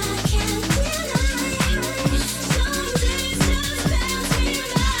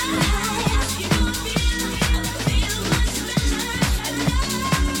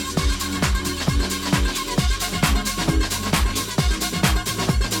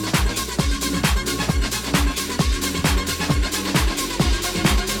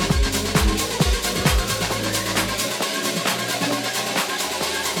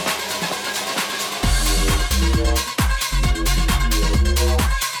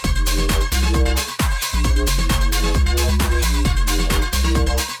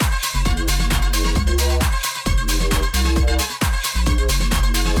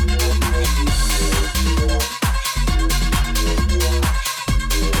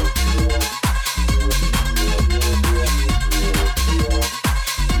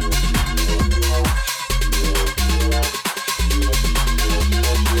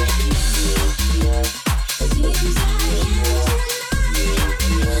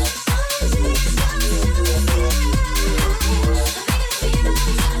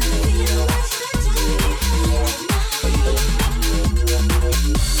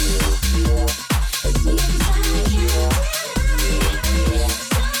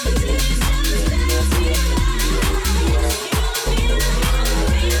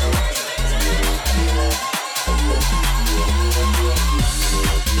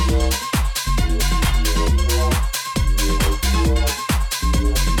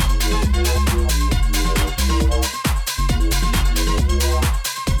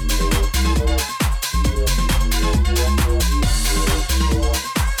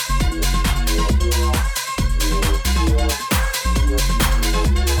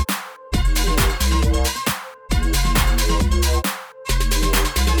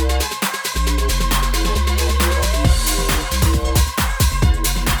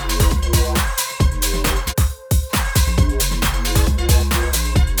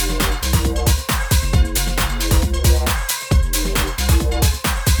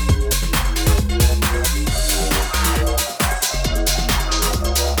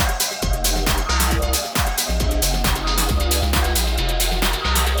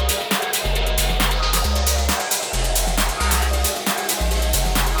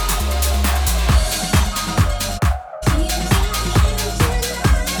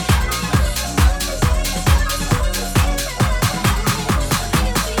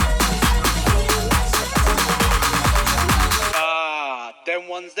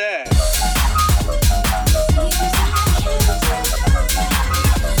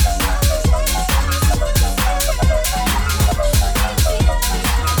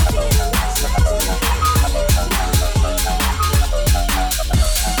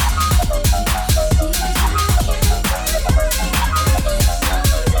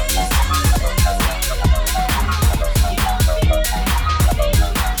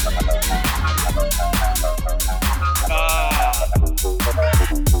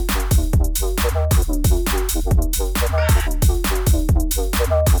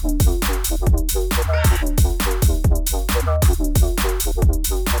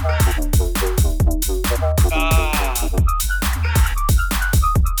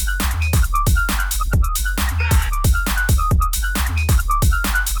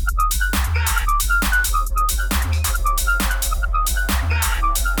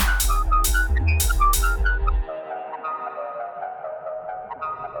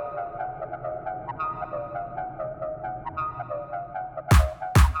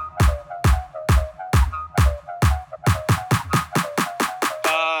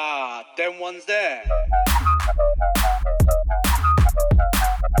 them ones there.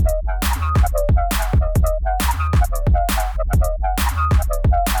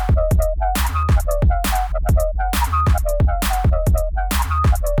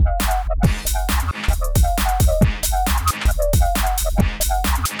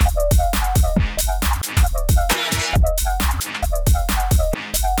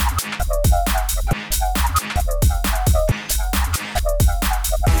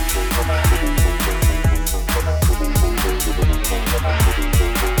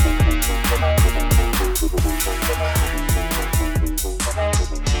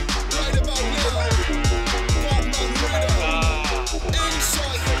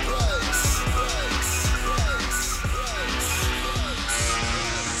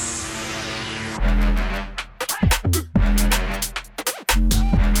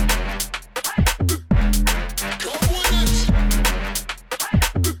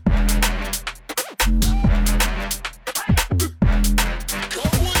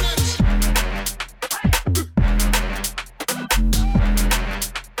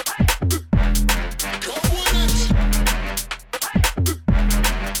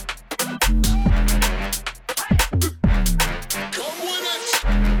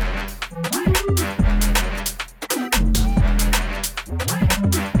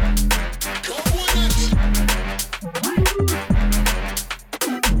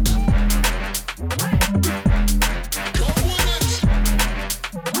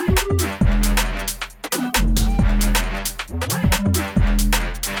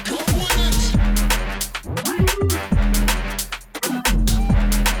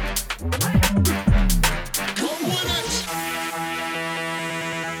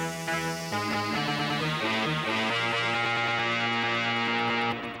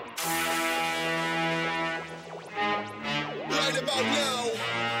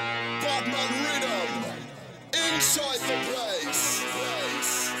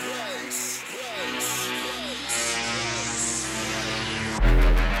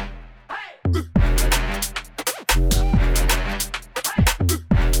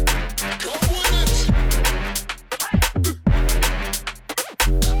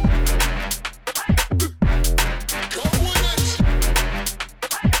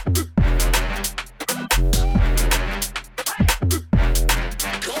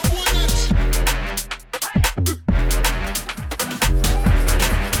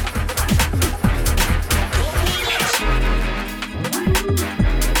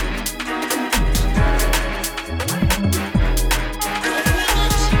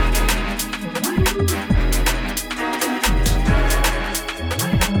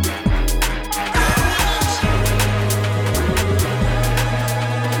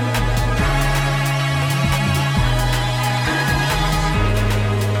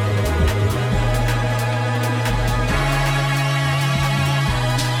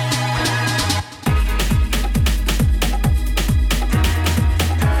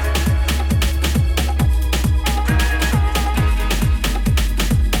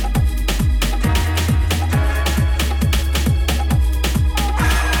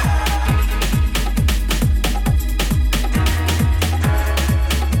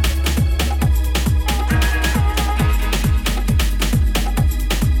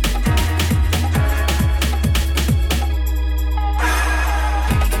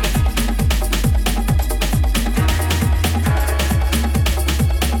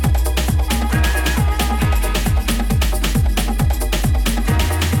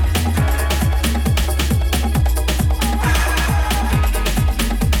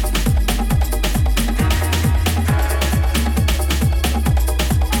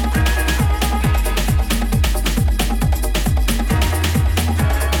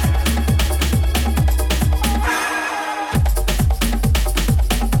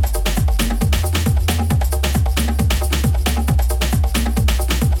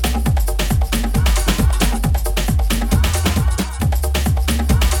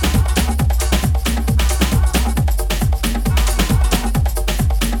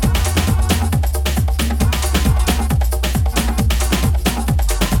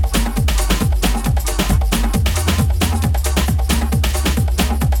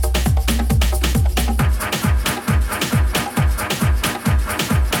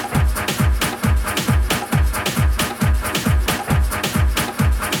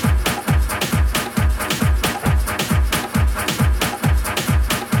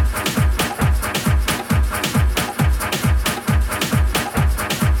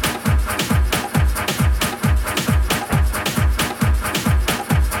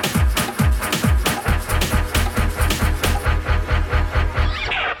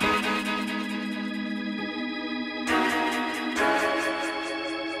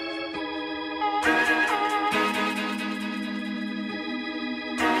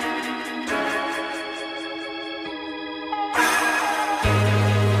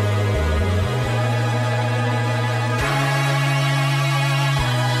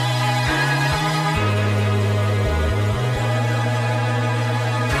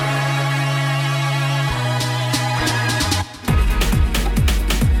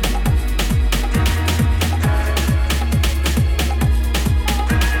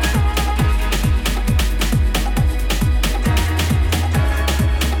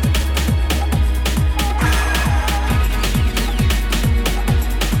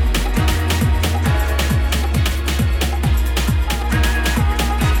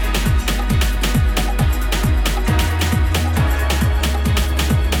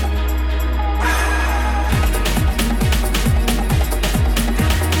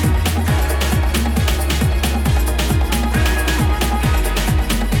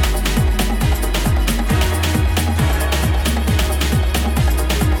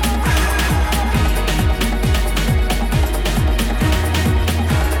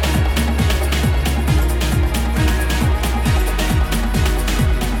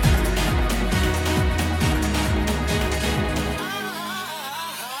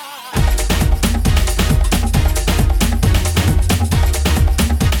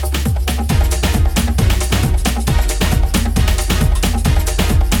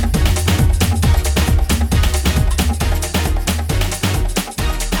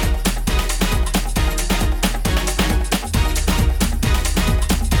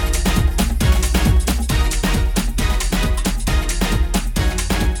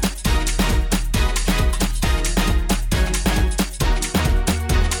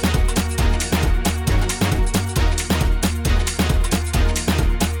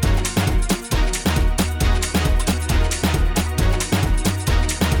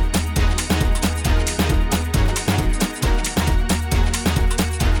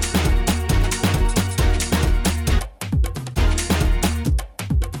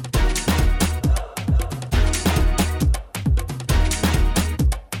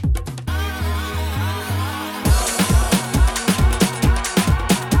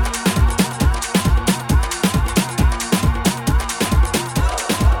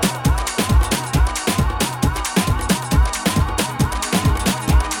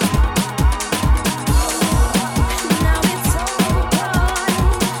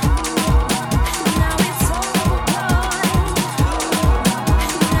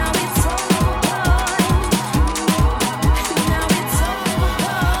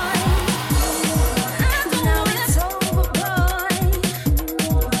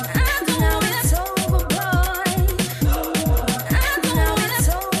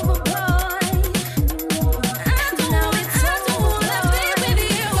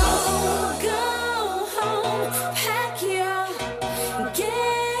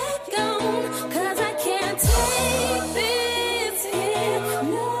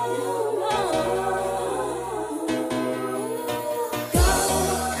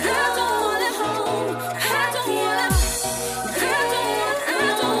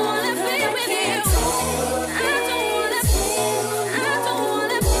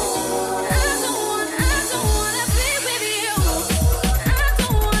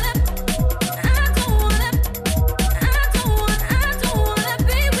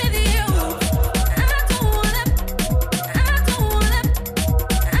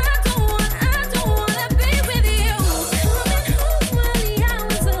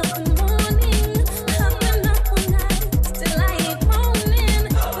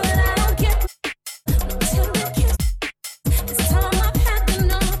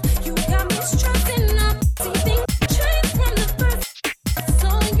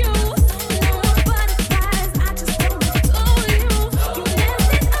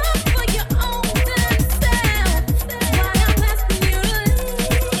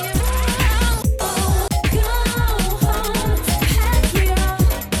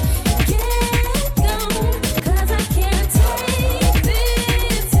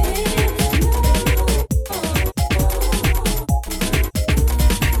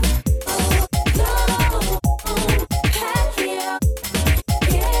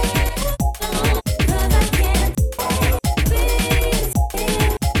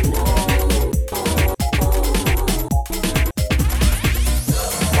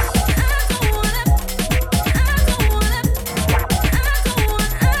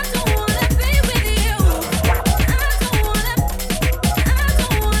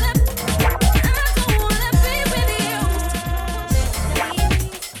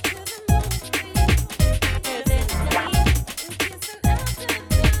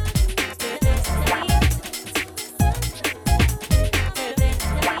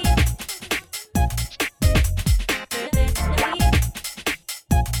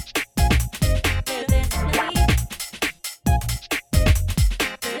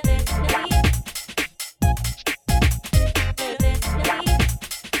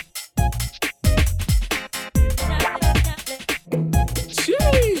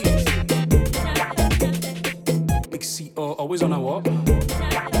 always on a what?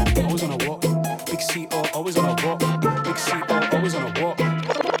 Always on a what? Big C-O, always on a what? Big C-O, always on a what?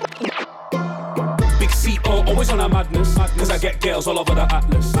 Big C-O, always on a madness. Cause I get girls all over the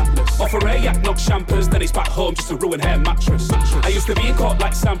atlas. Off a yak, knock champers, then it's back home just to ruin hair mattress. I used to be in court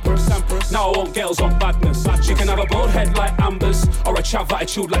like Sampras. Now I want girls on badness. She can have a bald head like Amber's, or a chav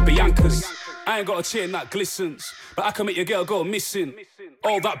attitude like Bianca's. I ain't got a chain that glistens, but I can make your girl go missing.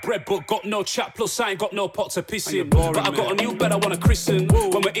 All that bread but got no chat, plus I ain't got no pot to piss in. But I got a new bed I wanna christen.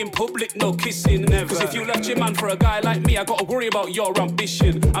 When we're in public, no kissing. Cause if you left your man for a guy like me, I gotta worry about your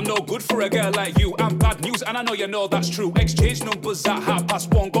ambition. I'm no good for a girl like you, I'm bad news and I know you know that's true. Exchange numbers at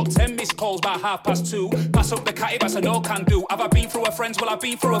 1:30, got 10 missed calls by 2:30. Pass up the catty, that's a no can do. Have I been through her friends? Well, I've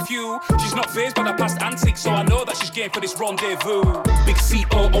been through a few. She's not fazed by the past antics, so I know that she's game for this rendezvous. Big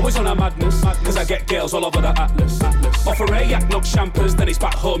C-O, always on a madness. Cause I get girls all over the atlas. Off a yak, knock champers, then it's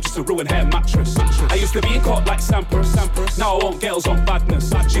back home just to ruin hair mattress. I used to be in court like Sampras. Now I want girls on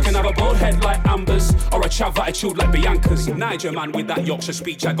badness. She can have a bald head like Amber's, or a chav attitude like Bianca's. Niger man with that Yorkshire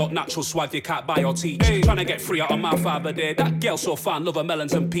speech, I got natural swag you can't buy or teach. Trying to get free out of my Father Day. That girl so fun, love her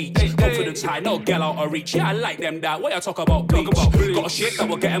melons and peach. Confidence high, no girl out of reach. Yeah, I like them that. What you talk about bleach? Got a shit that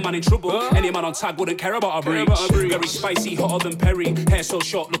will get a man in trouble. Any man on tag wouldn't care about a breach. Very spicy, hotter than Perry. Hair so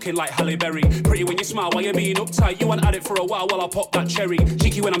short, looking like Halle Berry. Pretty when you smile while you're being uptight. You ain't had it for a while I pop that cherry.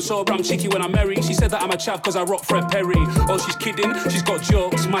 Cheeky when I'm sober, I'm cheeky when I'm merry. She said that I'm a chav cause I rock Fred Perry. Oh, she's kidding, she's got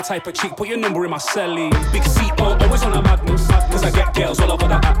jokes. My type of chick, put your number in my celly. Big C-O, always on a madness. Cause I get girls all over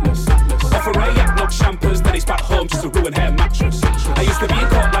the atlas. Off a yak, knock champers, then it's back home just to ruin hair mattress. I used to be in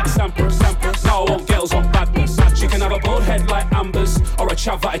court like Sampras. Now I want girls on badness. She can have a bald head like Amber's, or a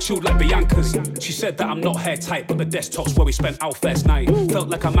chav attitude like Bianca's. She said that I'm not hair tight, but the desktop's where we spent our first night. Felt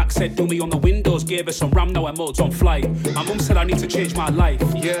like a Mac said, do me on the Windows, gave her some RAM, now her mode's on flight. My mum said I need to change my life.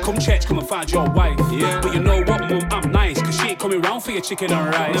 Come church, come and find your wife. But you know what, mum, I'm nice, cause she ain't coming round for your chicken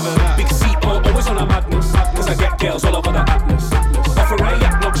and rice. Big C-O, always on a madness. Cause I get girls all over the atlas. Off a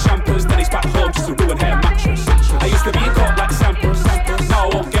yak, knock champers, then it's back home just to ruin hair mattress. I used to be in court like Sampras. Now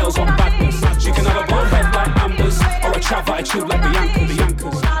I want girls on badness. She can have a bald head like Amber's, or a chav attitude like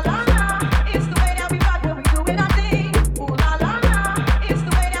Bianca's.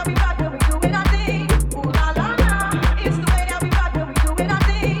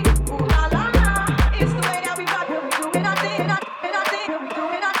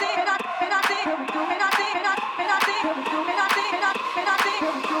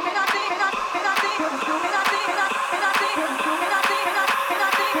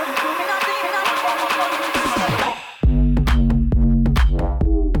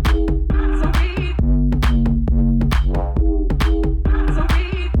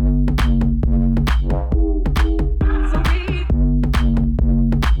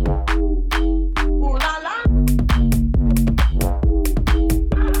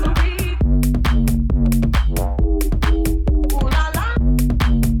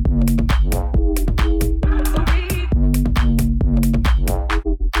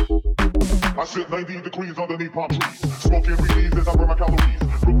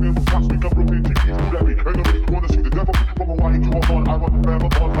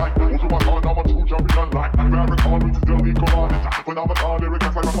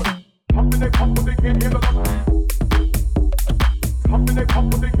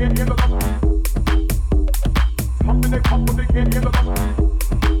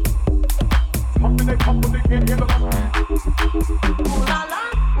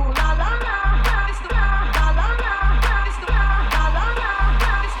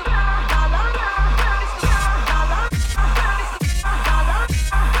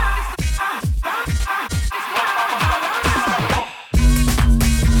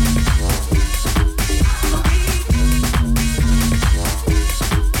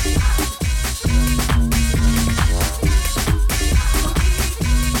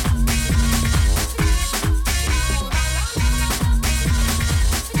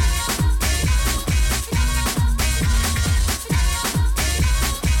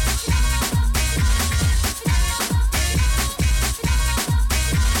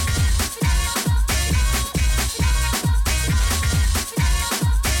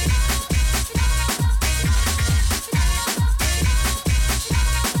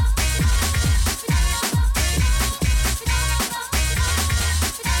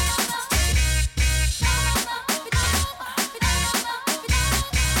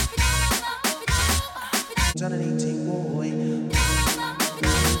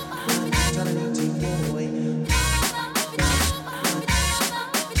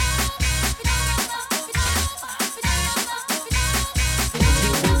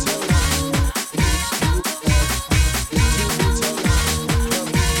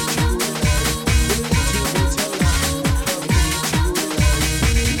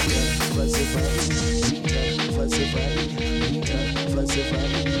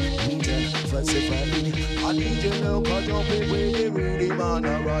 classifying. A DJ now can jump it with the rhythm and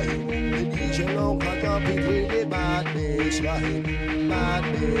a rhyme. The DJ now can jump it with the bad bass line. Bad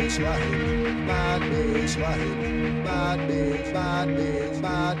bass line. Bad bass line. Bad bass, bad bass,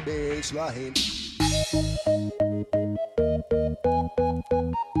 bad bass line.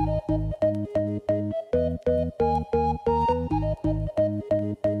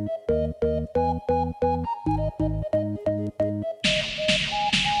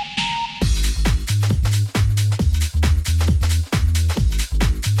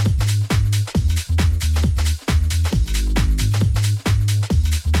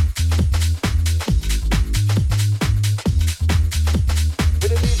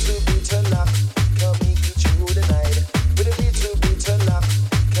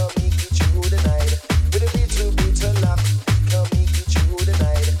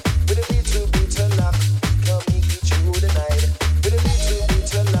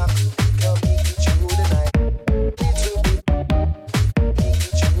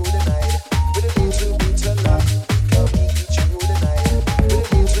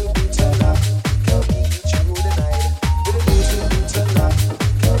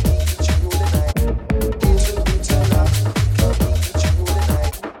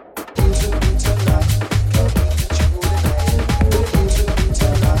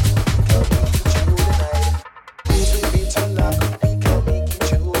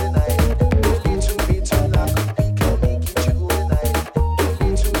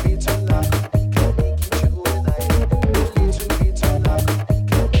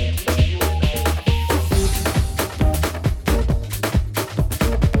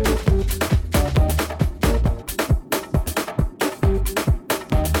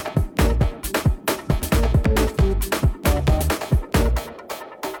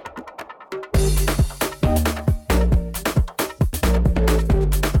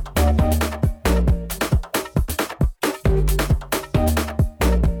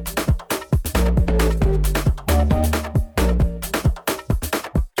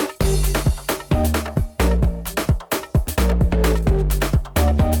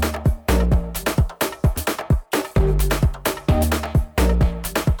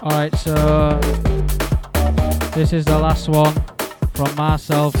 Alright, so this is the last one from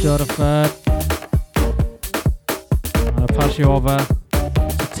myself, Joe the Third. I'm going to pass you over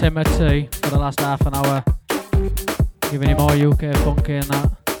to Timothy for the last half an hour, giving you more UK funky and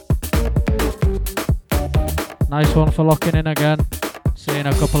that. Nice one for locking in again. See you in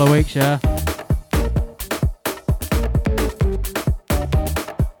a couple of weeks, yeah?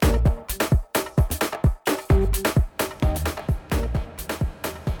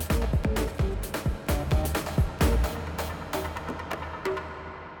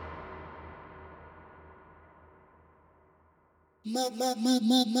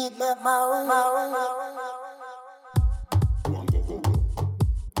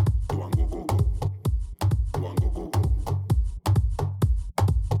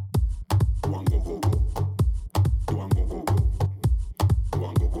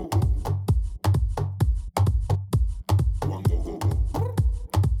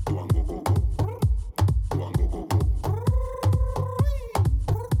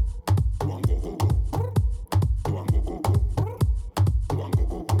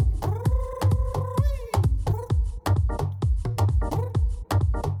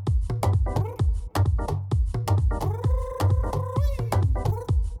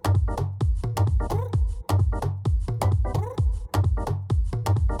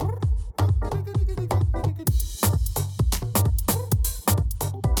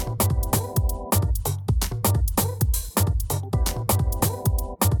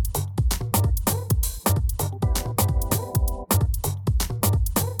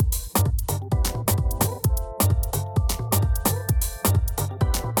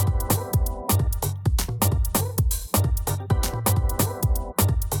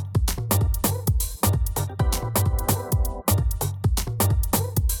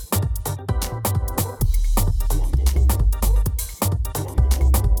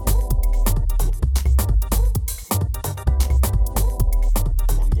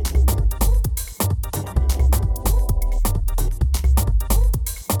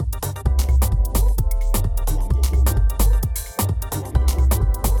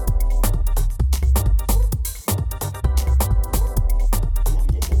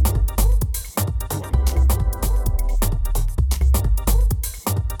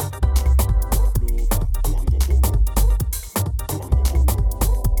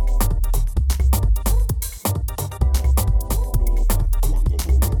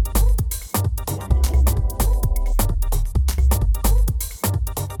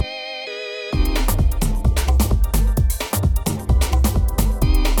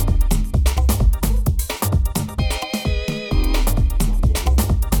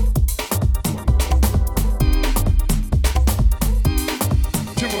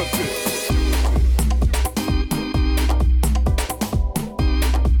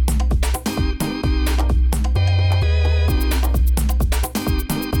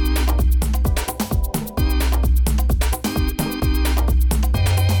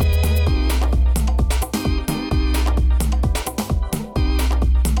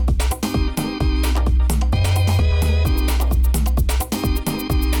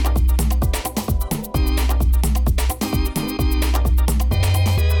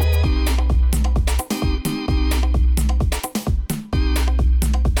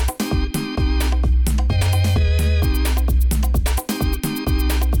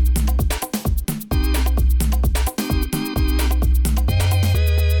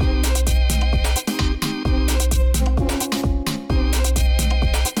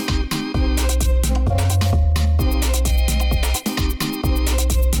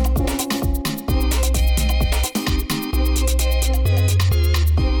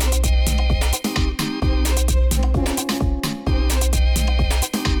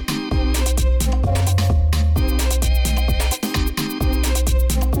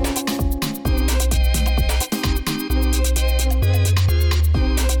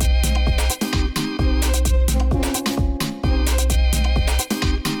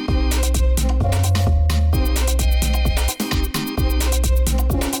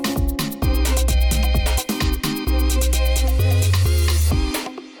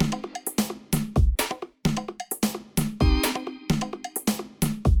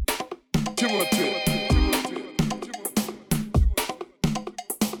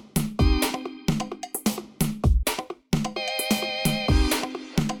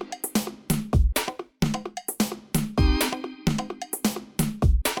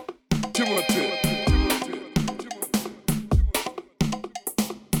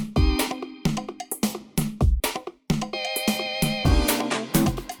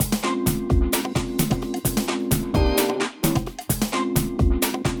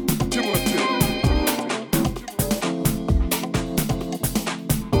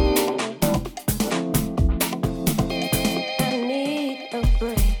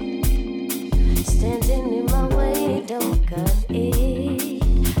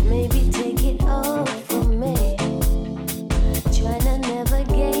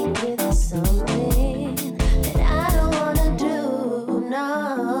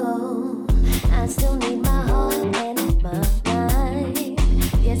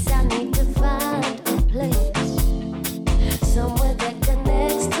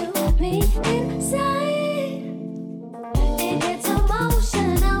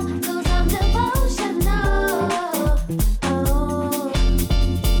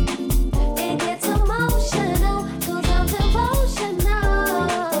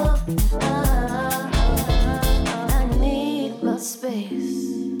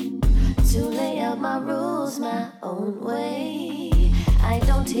 choice to lay out my rules my own way. I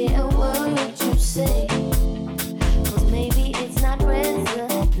don't hear a word you say, 'cause maybe it's not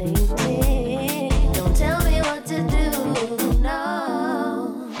resonating. Don't tell me what to do,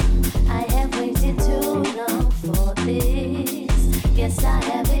 no. I have waited too long for this. Guess I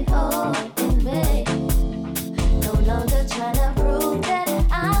have it all in me. No longer trying to prove that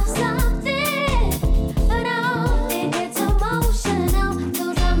I'm something, but no, it gets emotional,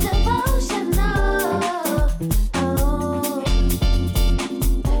 'cause I'm devotional. Oh,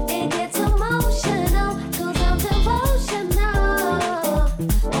 it gets emotional, 'cause I'm devotional.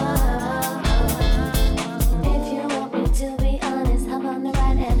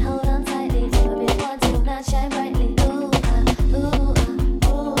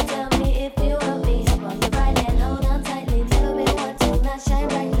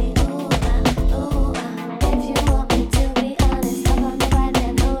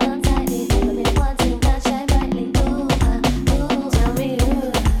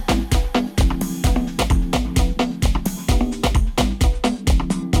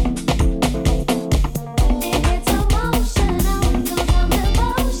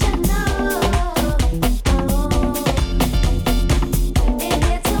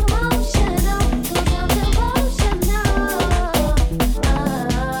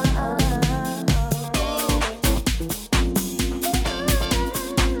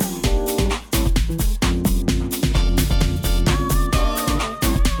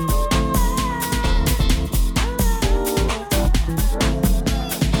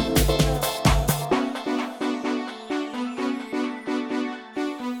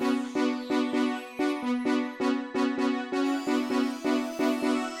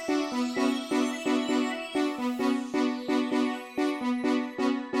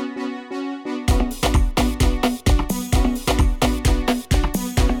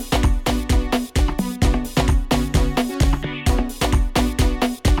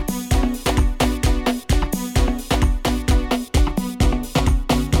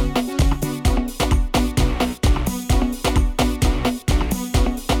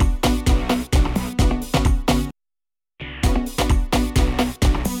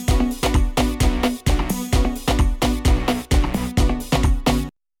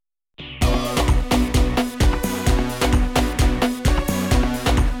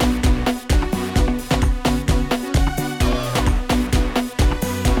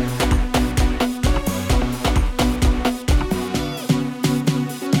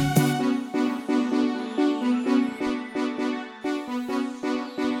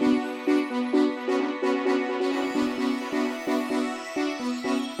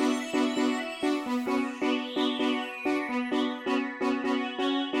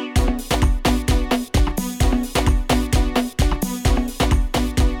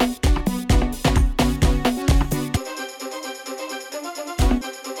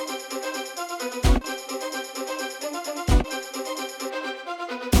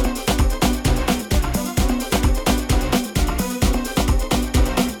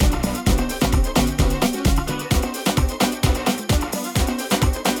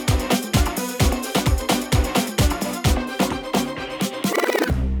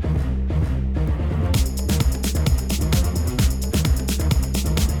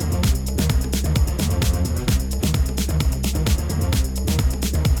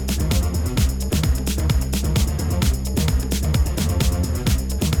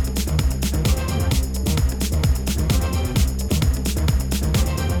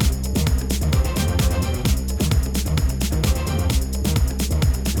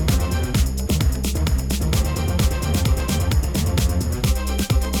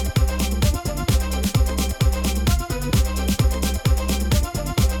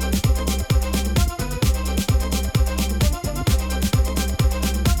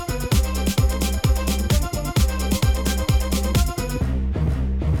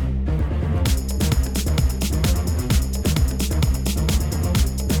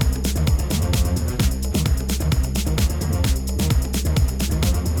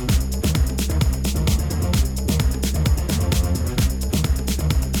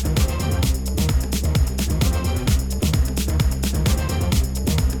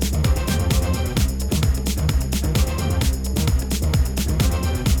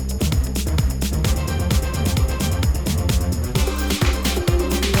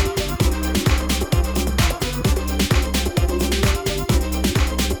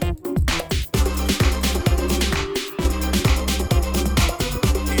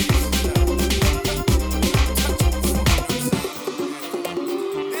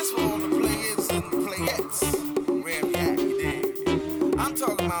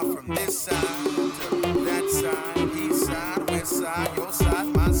 talking about from this side to that side, east side, west side, your side,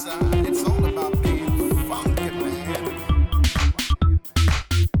 my side. It's all about being funky, man.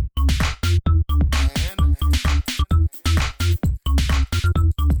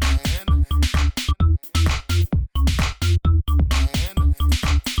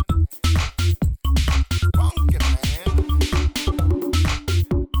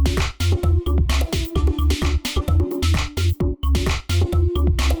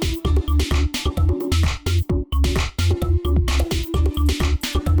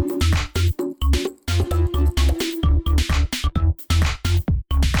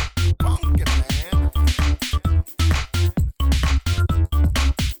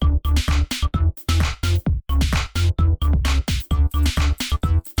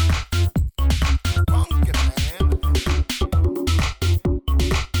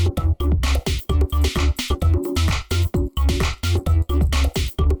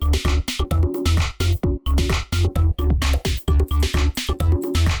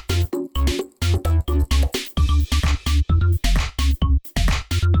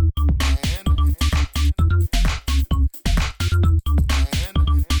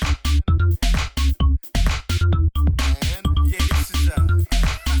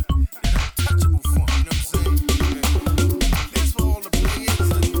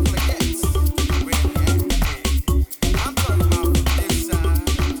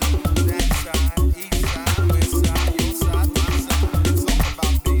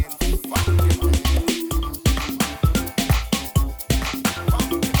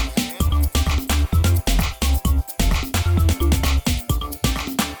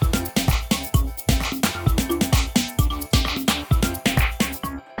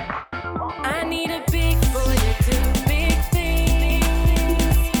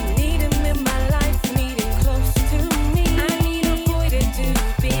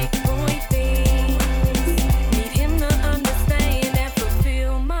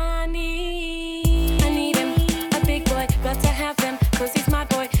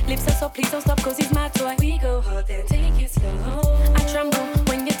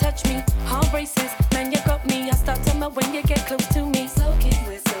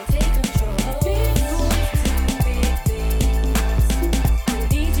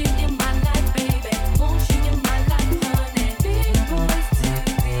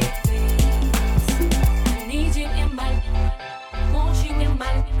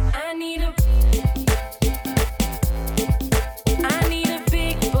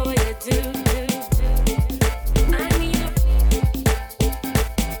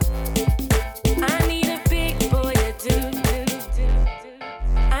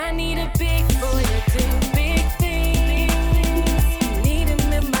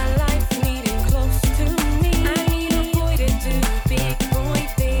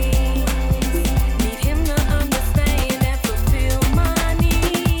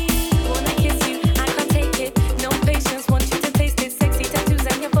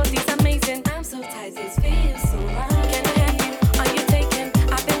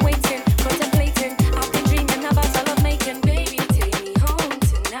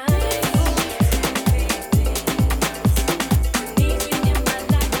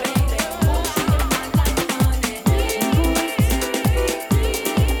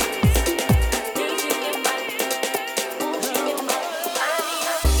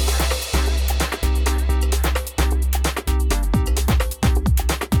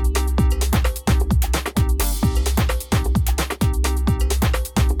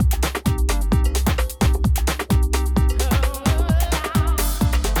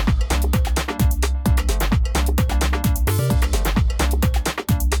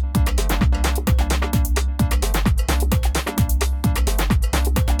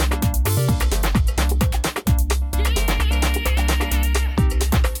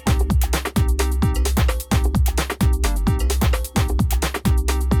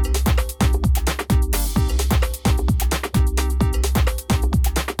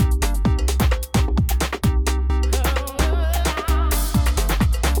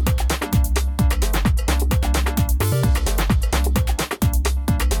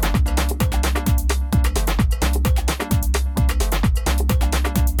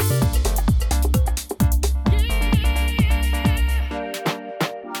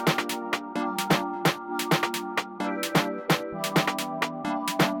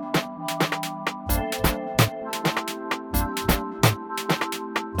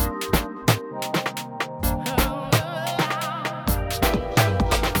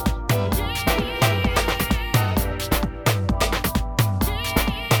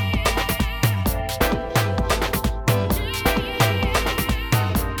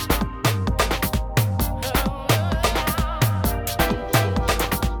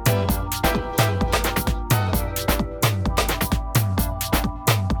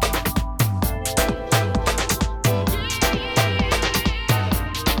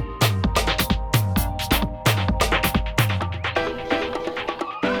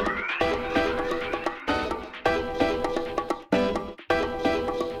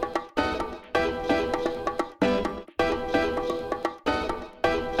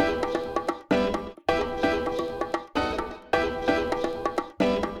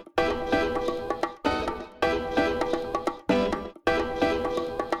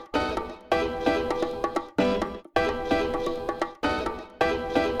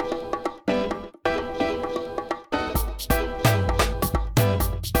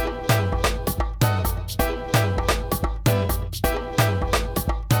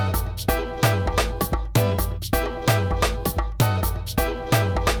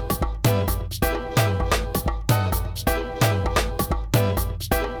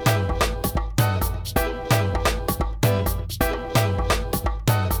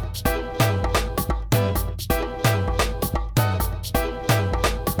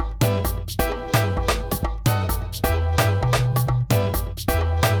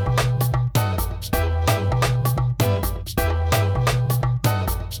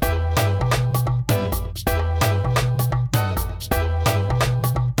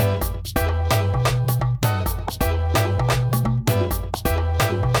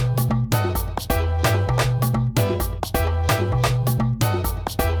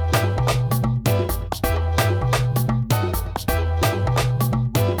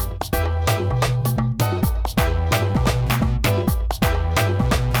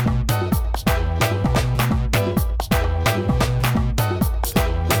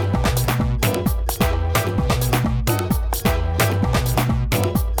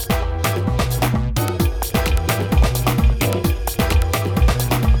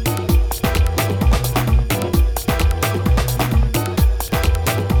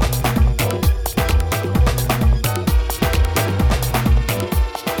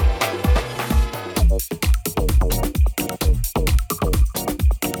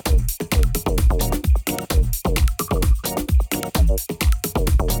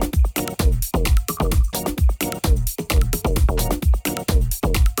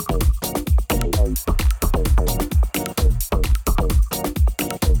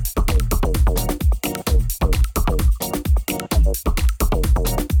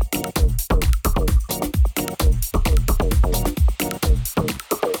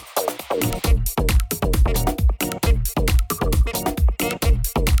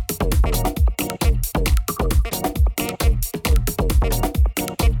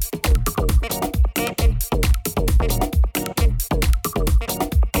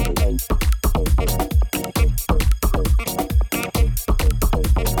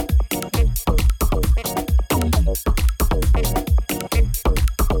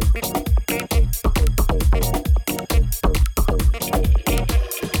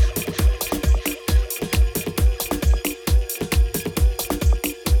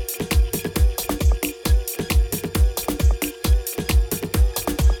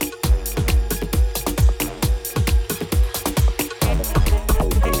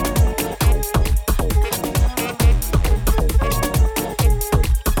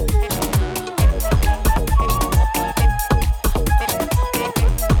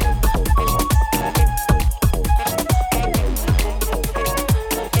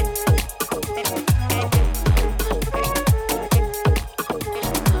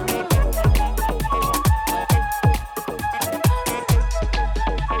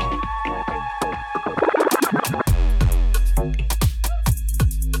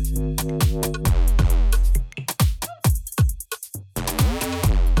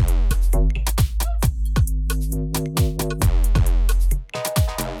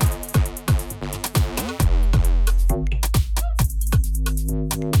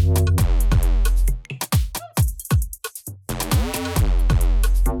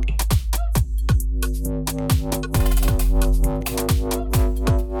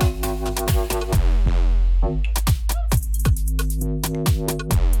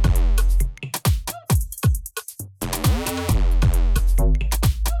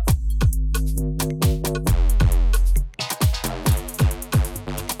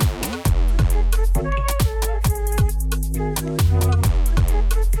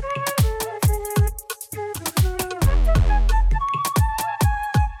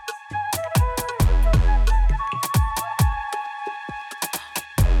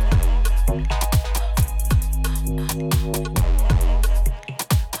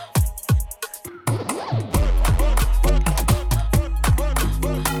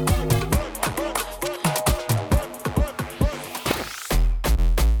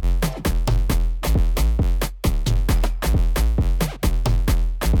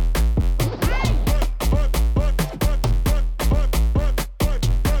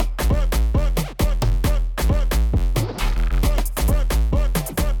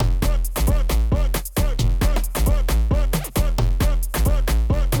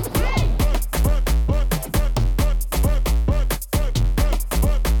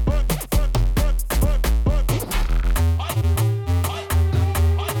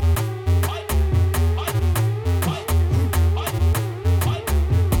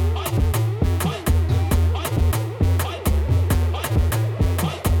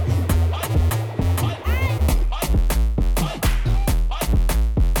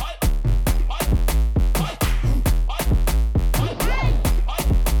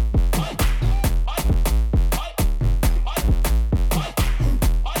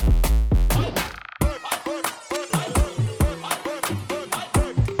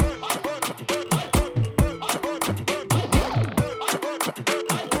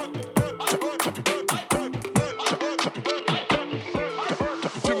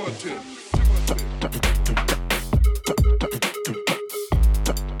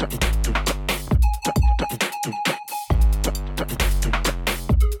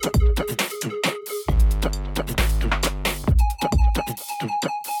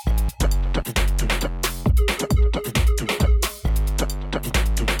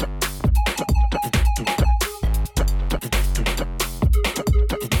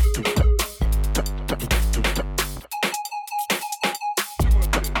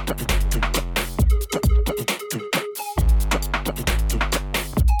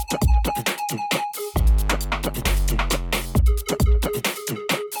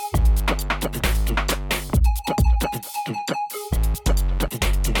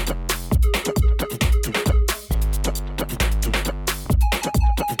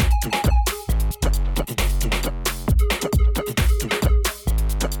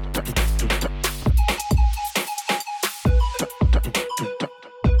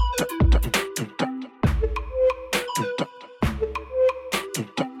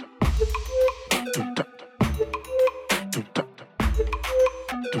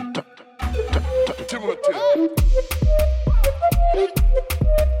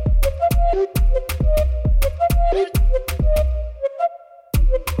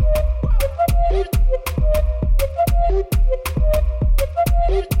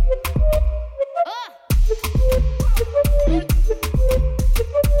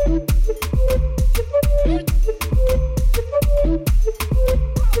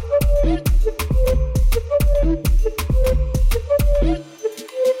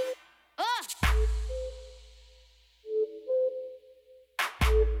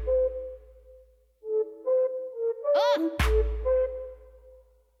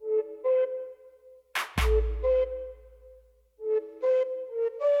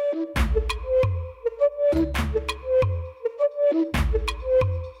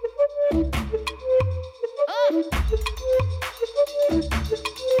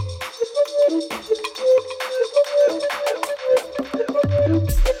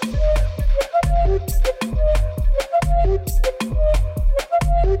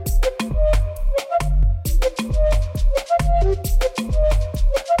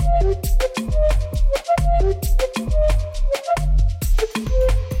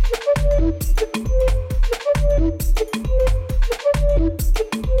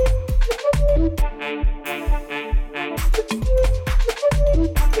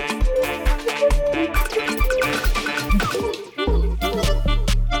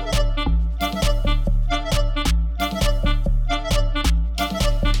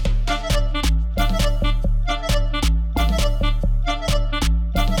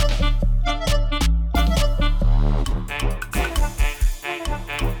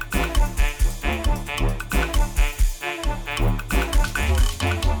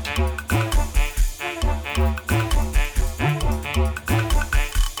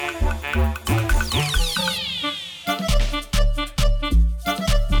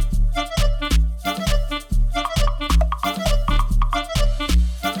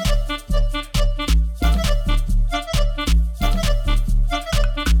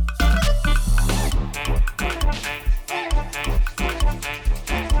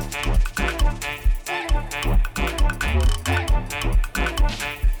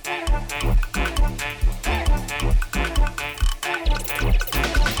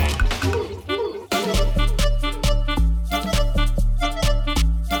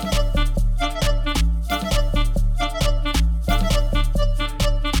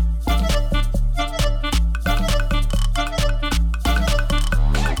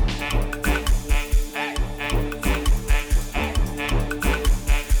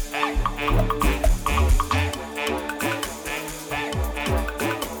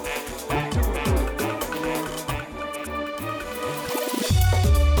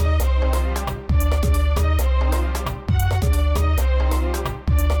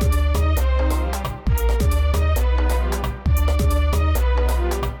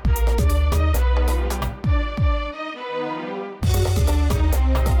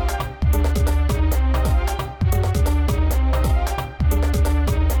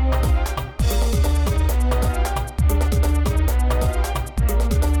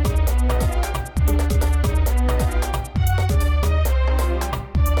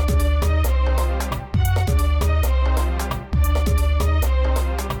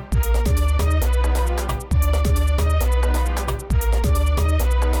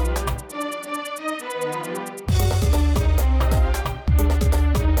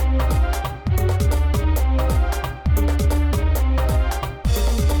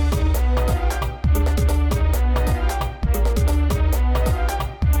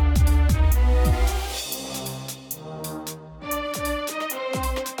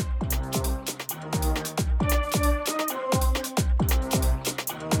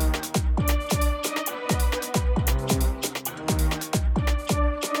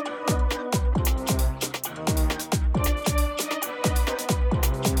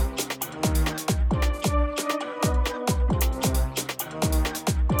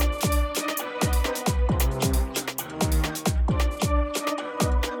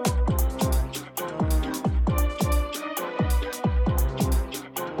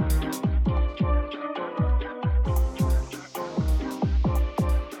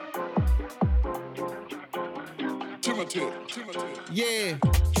 Yeah,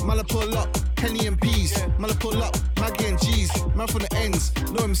 man, I pull up, Henny and peas. Man, I pull up, Maggie and cheese. Man from the ends,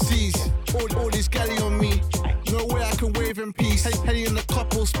 no MCs. All these galley on me. No way I can wave in peace. Henny in the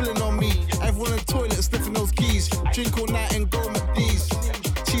couple spilling on me. Everyone in the toilet sniffing those keys. Drink all night and go McD's.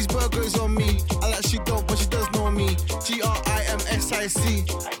 Cheeseburgers on me. I like she don't, but she does know me.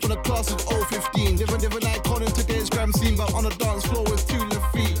 GRIMSIC. From the class of 015. Living icon in today's gram scene, but on the dance floor with 2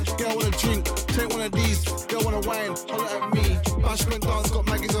 left feet. Girl wanna drink, take one of these. Girl wanna wine, holler at me. Bashment dance got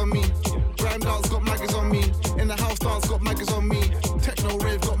maggots on me. Grime dance got maggots on me. In the house dance got maggots on me. Techno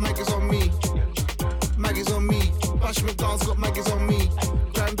rave got maggots on me. Maggots on me. Bashment dance got maggots on me.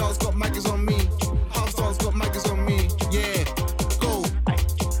 Grime dance got maggots on me. House dance got maggots on me. Yeah, go.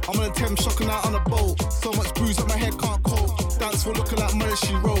 I'm on a Thames shocking out on a boat. So much bruise that my head can't cope. Dance for looking like money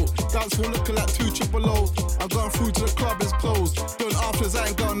she wrote. Dance for looking like 2 triple O. I'm going through to the club, it's closed. Doing afters, I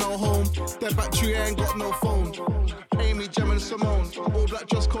ain't got no home. Their battery, I ain't got no phone. Amy, Gem and Simone. All black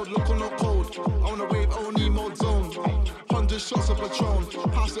dress code, look on no code. I wanna wave only mode zone. 100 shots of Patron.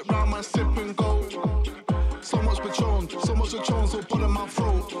 Pass it round, man, sip and go. So much Patron, so bottom my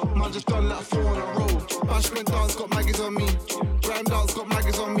throat. Man just done like 4 in a row. Bashment dance got maggots on me. Grime dance got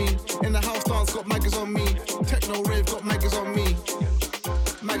maggots on me. In the house dance got maggots on me. Techno rave got maggots on me.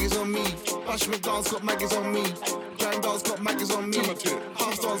 Maggots on me. Bashment dance got maggots on me. Grime dance got maggots on me.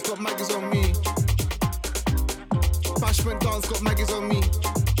 House dance got maggots on me. Bashment dance got maggots on me.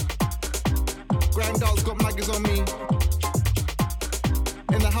 Grime dance got maggots on me.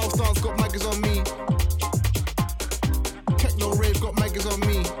 In the house dance got maggots on me. Techno rave got maggots on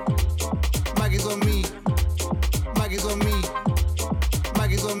me. Maggots on me. Maggots on me.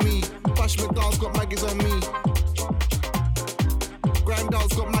 Maggots on me. Bashment dance got maggots on me. Grime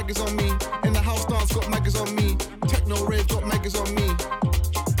dance got maggots on me. In the house dance got maggots on me. Techno rave got maggots on me.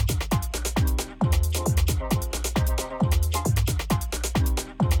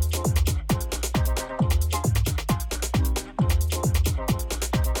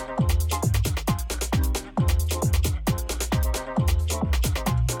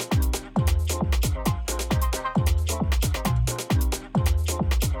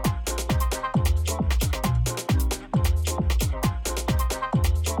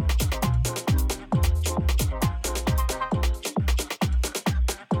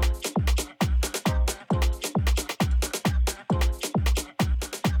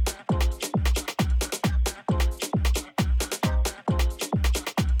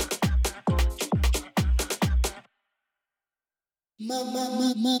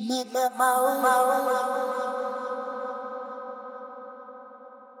 Mama.